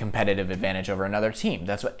gain a competitive advantage over another team.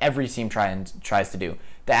 That's what every team tries to do.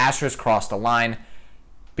 The Astros crossed the line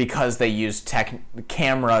because they used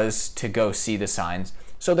cameras to go see the signs.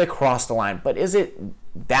 So they crossed the line. But is it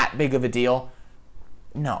that big of a deal?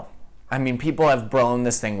 No. I mean, people have blown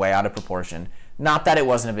this thing way out of proportion. Not that it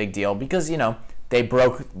wasn't a big deal because, they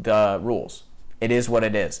broke the rules. It is what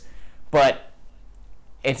it is. But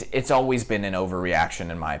it's always been an overreaction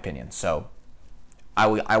in my opinion. So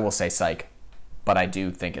I will say psych, but I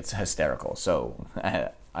do think it's hysterical. So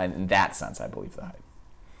in that sense, I believe the hype.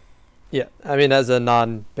 Yeah, I mean, as a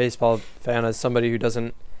non-baseball fan, as somebody who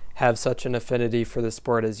doesn't have such an affinity for the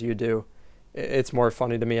sport as you do, it's more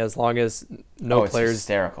funny to me as long as no players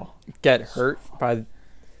hysterical. Get hurt by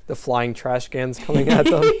the flying trash cans coming at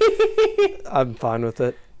them. I'm fine with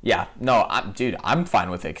it. Yeah, no, I'm fine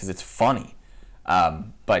with it because it's funny.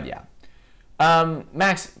 But yeah.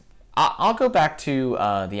 Max, I'll go back to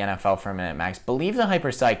the NFL for a minute, Max. Believe the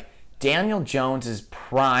hyper psych, Daniel Jones is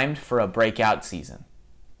primed for a breakout season.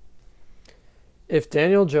 If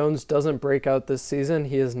Daniel Jones doesn't break out this season,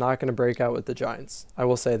 he is not going to break out with the Giants. I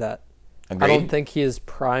will say that. Agreed. I don't think he is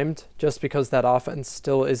primed just because that offense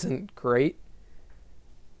still isn't great.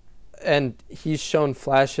 And he's shown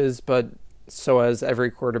flashes, but so has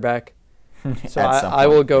every quarterback. So I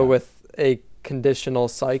will go with a conditional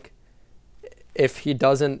psych. If he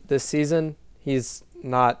doesn't this season, he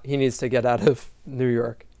needs to get out of New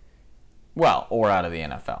York. Well, or out of the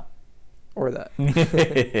NFL. Or that.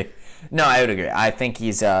 No, I would agree. I think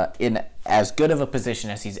he's in as good of a position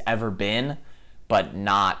as he's ever been, but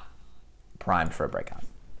not primed for a breakout.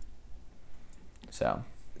 So,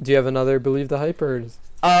 do you have another believe the hype or?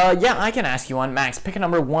 Yeah, I can ask you one, Max. Pick a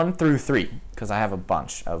number 1 through 3 because I have a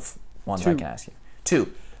bunch of ones 2. I can ask you.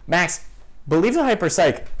 2, Max. Believe the hype or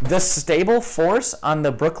psych. The stable force on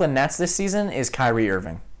the Brooklyn Nets this season is Kyrie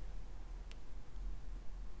Irving.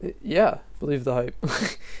 Yeah, believe the hype.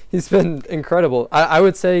 He's been incredible. I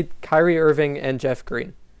would say Kyrie Irving and Jeff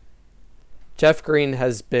Green. Jeff Green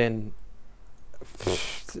has been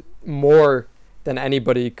more than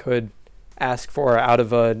anybody could ask for out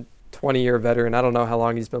of a 20-year veteran. I don't know how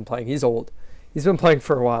long he's been playing. He's old. He's been playing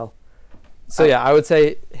for a while. So, yeah, I would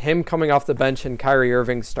say him coming off the bench and Kyrie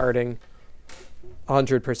Irving starting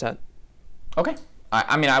 100%. Okay.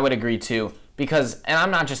 I mean, I would agree, too. Because, and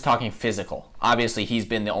I'm not just talking physical. Obviously, he's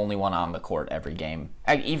been the only one on the court every game.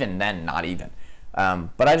 Even then, not even.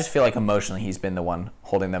 But I just feel like emotionally he's been the one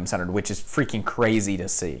holding them centered, which is freaking crazy to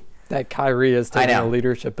see. That Kyrie is taking a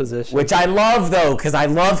leadership position. Which I love, though, because I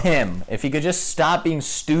love him. If he could just stop being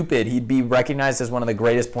stupid, he'd be recognized as one of the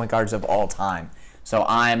greatest point guards of all time. So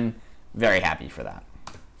I'm very happy for that.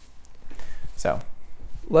 So,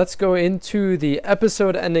 let's go into the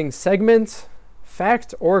episode-ending segment,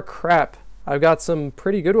 Fact or Crap. I've got some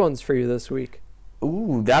pretty good ones for you this week.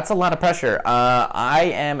 Ooh, that's a lot of pressure. I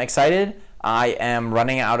am excited. I am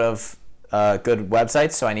running out of good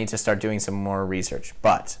websites, so I need to start doing some more research.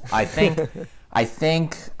 But I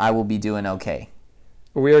think I will be doing okay.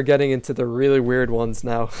 We are getting into the really weird ones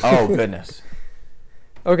now. Oh, goodness.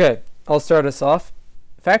 Okay, I'll start us off.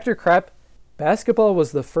 Fact or Crap, basketball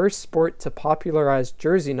was the first sport to popularize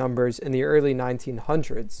jersey numbers in the early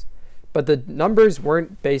 1900s. But the numbers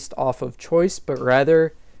weren't based off of choice, but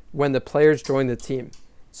rather when the players joined the team.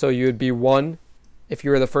 So you would be 1 if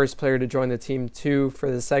you were the first player to join the team, 2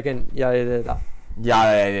 for the second, yada,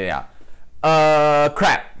 yada, yada. Yeah.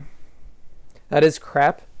 Crap. That is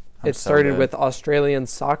crap. It so started good. with Australian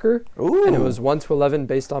soccer, Ooh. and it was 1 to 11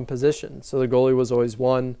 based on position. So the goalie was always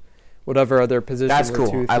 1, whatever other position. That's were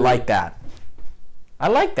cool. 2, 3. I like that.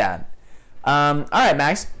 All right,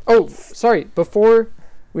 Max. Oh, sorry. Before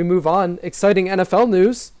we move on, exciting NFL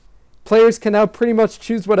news. Players can now pretty much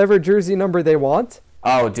choose whatever jersey number they want.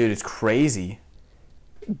 Oh, dude, it's crazy.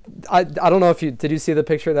 I don't know if did you see the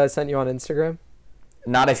picture that I sent you on Instagram?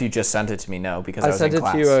 Not if you just sent it to me, no, because I was sent in it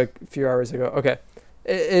class. to you a few hours ago. Okay.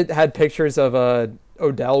 It had pictures of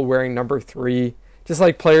Odell wearing number 3, just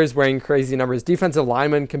like players wearing crazy numbers. Defensive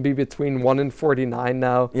linemen can be between 1 and 49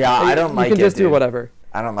 now. Yeah, I don't like it. You can just do dude. whatever.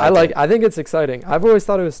 I don't like it. I think it's exciting. I've always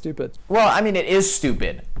thought it was stupid. Well, I mean, it is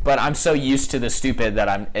stupid, but I'm so used to the stupid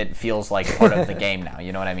that it feels like part of the game now.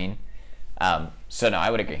 You know what I mean? So no, I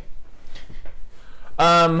would agree.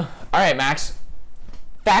 All right, Max.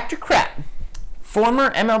 Fact or crap? Former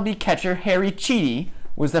MLB catcher Harry Cheedy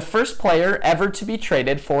was the first player ever to be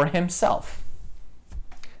traded for himself.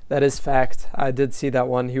 That is fact. I did see that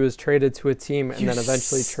one. He was traded to a team and then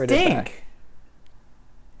eventually traded back.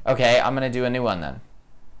 Okay, I'm going to do a new one then.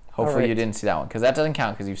 Hopefully you Alright. didn't see that one, because that doesn't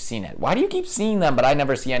count because you've seen it. Why do you keep seeing them, but I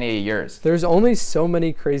never see any of yours? There's only so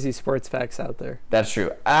many crazy sports facts out there. That's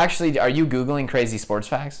true. Actually, are you Googling crazy sports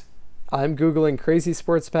facts? I'm Googling crazy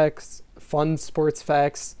sports facts, fun sports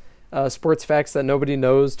facts that nobody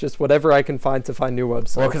knows, just whatever I can find to find new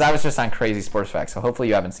websites. Well, because I was just on crazy sports facts, so hopefully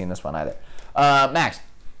you haven't seen this one either. Max,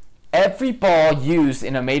 every ball used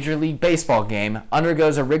in a Major League Baseball game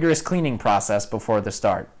undergoes a rigorous cleaning process before the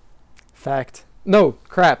start. Fact. No,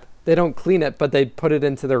 crap. They don't clean it, but they put it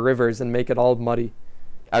into the rivers and make it all muddy.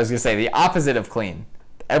 I was going to say the opposite of clean.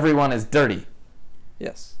 Everyone is dirty.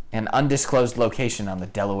 Yes. An undisclosed location on the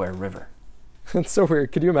Delaware River. It's so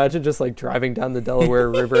weird. Could you imagine just like driving down the Delaware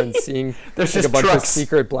River and seeing There's like, just a bunch trucks. of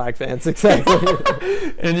secret black vans? Exactly.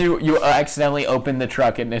 And you accidentally open the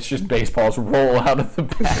truck and it's just baseballs roll out of the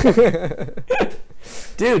back.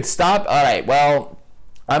 Dude, stop. All right, well,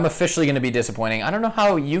 I'm officially going to be disappointing. I don't know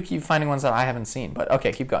how you keep finding ones that I haven't seen, but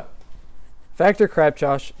okay, keep going. Fact or crap,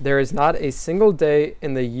 Josh? There is not a single day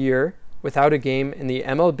in the year without a game in the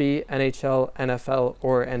MLB, NHL, NFL,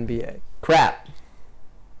 or NBA. Crap.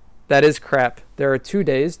 That is crap. There are 2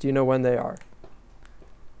 days. Do you know when they are?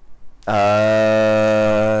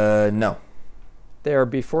 No. They are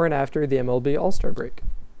before and after the MLB All-Star break.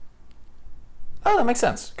 Oh, that makes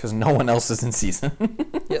sense, because no one else is in season.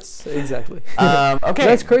 Yes, exactly. Okay.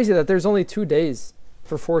 That's crazy that there's only 2 days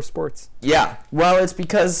for 4 sports. Yeah, well, it's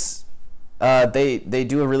because they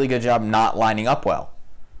do a really good job not lining up well.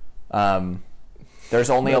 There's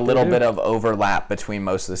only a little bit of overlap between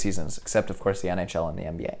most of the seasons, except, of course, the NHL and the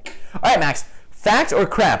NBA. All right, Max. Fact or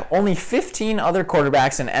crap? Only 15 other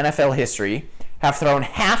quarterbacks in NFL history have thrown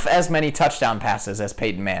half as many touchdown passes as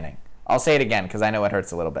Peyton Manning. I'll say it again because I know it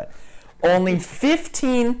hurts a little bit. Only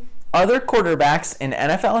 15 other quarterbacks in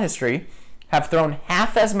NFL history have thrown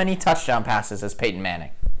half as many touchdown passes as Peyton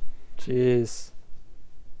Manning. Jeez.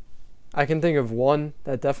 I can think of one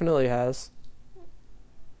that definitely has.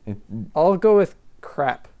 I'll go with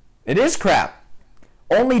crap. It is crap.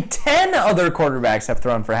 Only 10 other quarterbacks have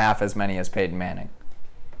thrown for half as many as Peyton Manning.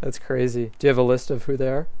 That's crazy. Do you have a list of who they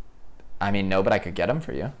are? I mean, no, but I could get them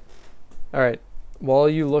for you. All right. While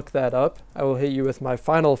you look that up, I will hit you with my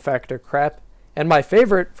final fact or crap. And my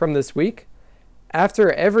favorite from this week.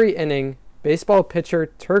 After every inning, baseball pitcher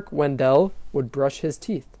Turk Wendell would brush his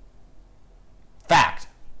teeth. Fact.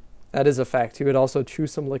 That is a fact. He would also chew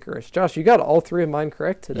some licorice. Josh, you got all 3 of mine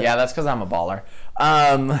correct today. Yeah, that's because I'm a baller.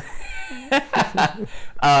 I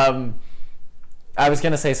was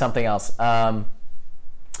going to say something else.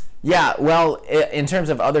 Yeah, well, in terms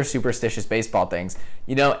of other superstitious baseball things,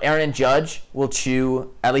 you know, Aaron Judge will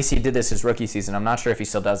chew, at least he did this his rookie season. I'm not sure if he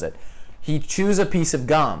still does it. He chews a piece of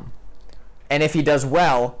gum, and if he does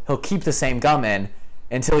well, he'll keep the same gum in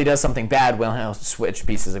until he does something bad when he'll switch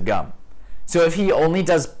pieces of gum. So if he only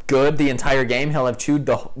does good the entire game, he'll have chewed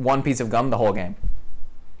the one piece of gum the whole game.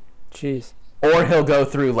 Jeez. Or he'll go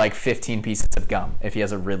through like 15 pieces of gum if he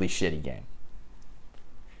has a really shitty game.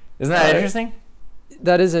 Isn't that interesting?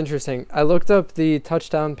 That is interesting. I looked up the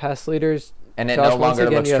touchdown pass leaders. And it Josh, no once longer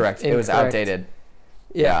again, looks you have correct. It was incorrect. outdated.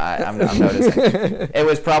 Yeah, I'm noticing. It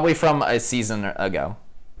was probably from a season ago.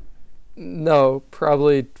 No,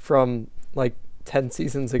 probably from like 10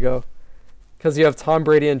 seasons ago. Because you have Tom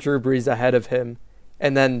Brady and Drew Brees ahead of him.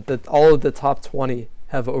 And then all of the top 20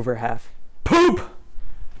 have over half. Poop!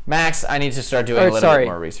 Max, I need to start doing a little bit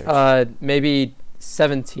more research. Maybe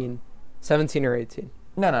 17 or 18.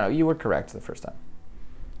 No, you were correct the first time.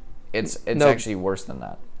 It's No. actually worse than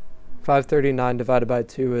that. 539 divided by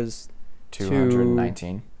 2 is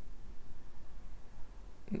 219.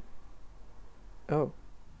 Oh.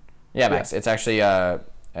 Yeah, Max, it's actually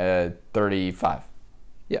 35.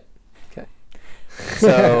 Yeah. Okay.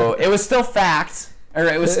 So it was still fact, or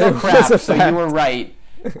it was still It was crap. a So fact. you were right.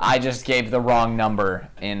 I just gave the wrong number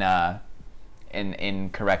in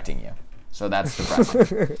correcting you. So that's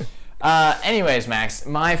depressing. Anyways, Max,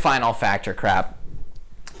 my final fact or crap.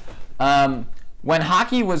 When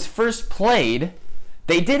hockey was first played,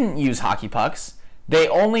 they didn't use hockey pucks. They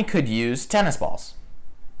only could use tennis balls.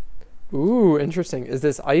 Ooh, interesting. Is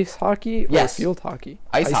this ice hockey or Yes. field hockey?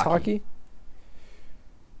 Ice hockey.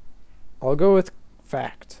 I'll go with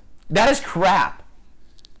fact. That is crap.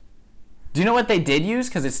 Do you know what they did use?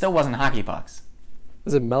 Because it still wasn't hockey pucks.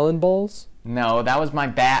 Is it melon balls? No, that was my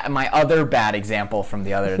other bad example from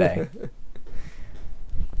the other day.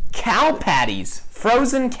 Cow patties.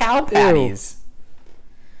 Frozen cow patties.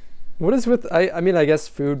 What is with I mean I guess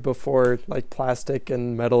food before like plastic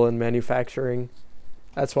and metal and manufacturing.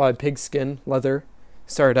 That's why pigskin, leather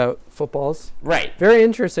started out footballs. Right. Very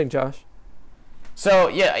interesting, Josh. So,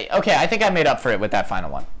 yeah, okay, I think I made up for it with that final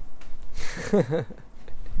one.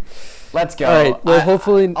 Let's go. All right, well,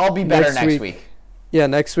 hopefully I'll be better next week. Yeah,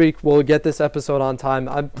 next week we'll get this episode on time.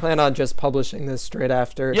 I plan on just publishing this straight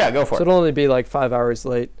after. Yeah, go for it. So it'll only be like 5 hours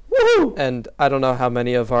late. Woohoo! And I don't know how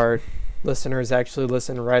many of our listeners actually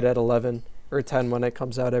listen right at 11 or 10 when it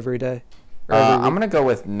comes out every day. I'm going to go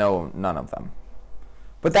with none of them.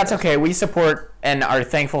 But that's okay. We support and are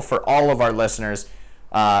thankful for all of our listeners.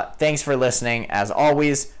 Thanks for listening. As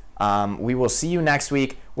always, we will see you next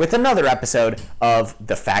week with another episode of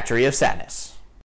The Factory of Sadness.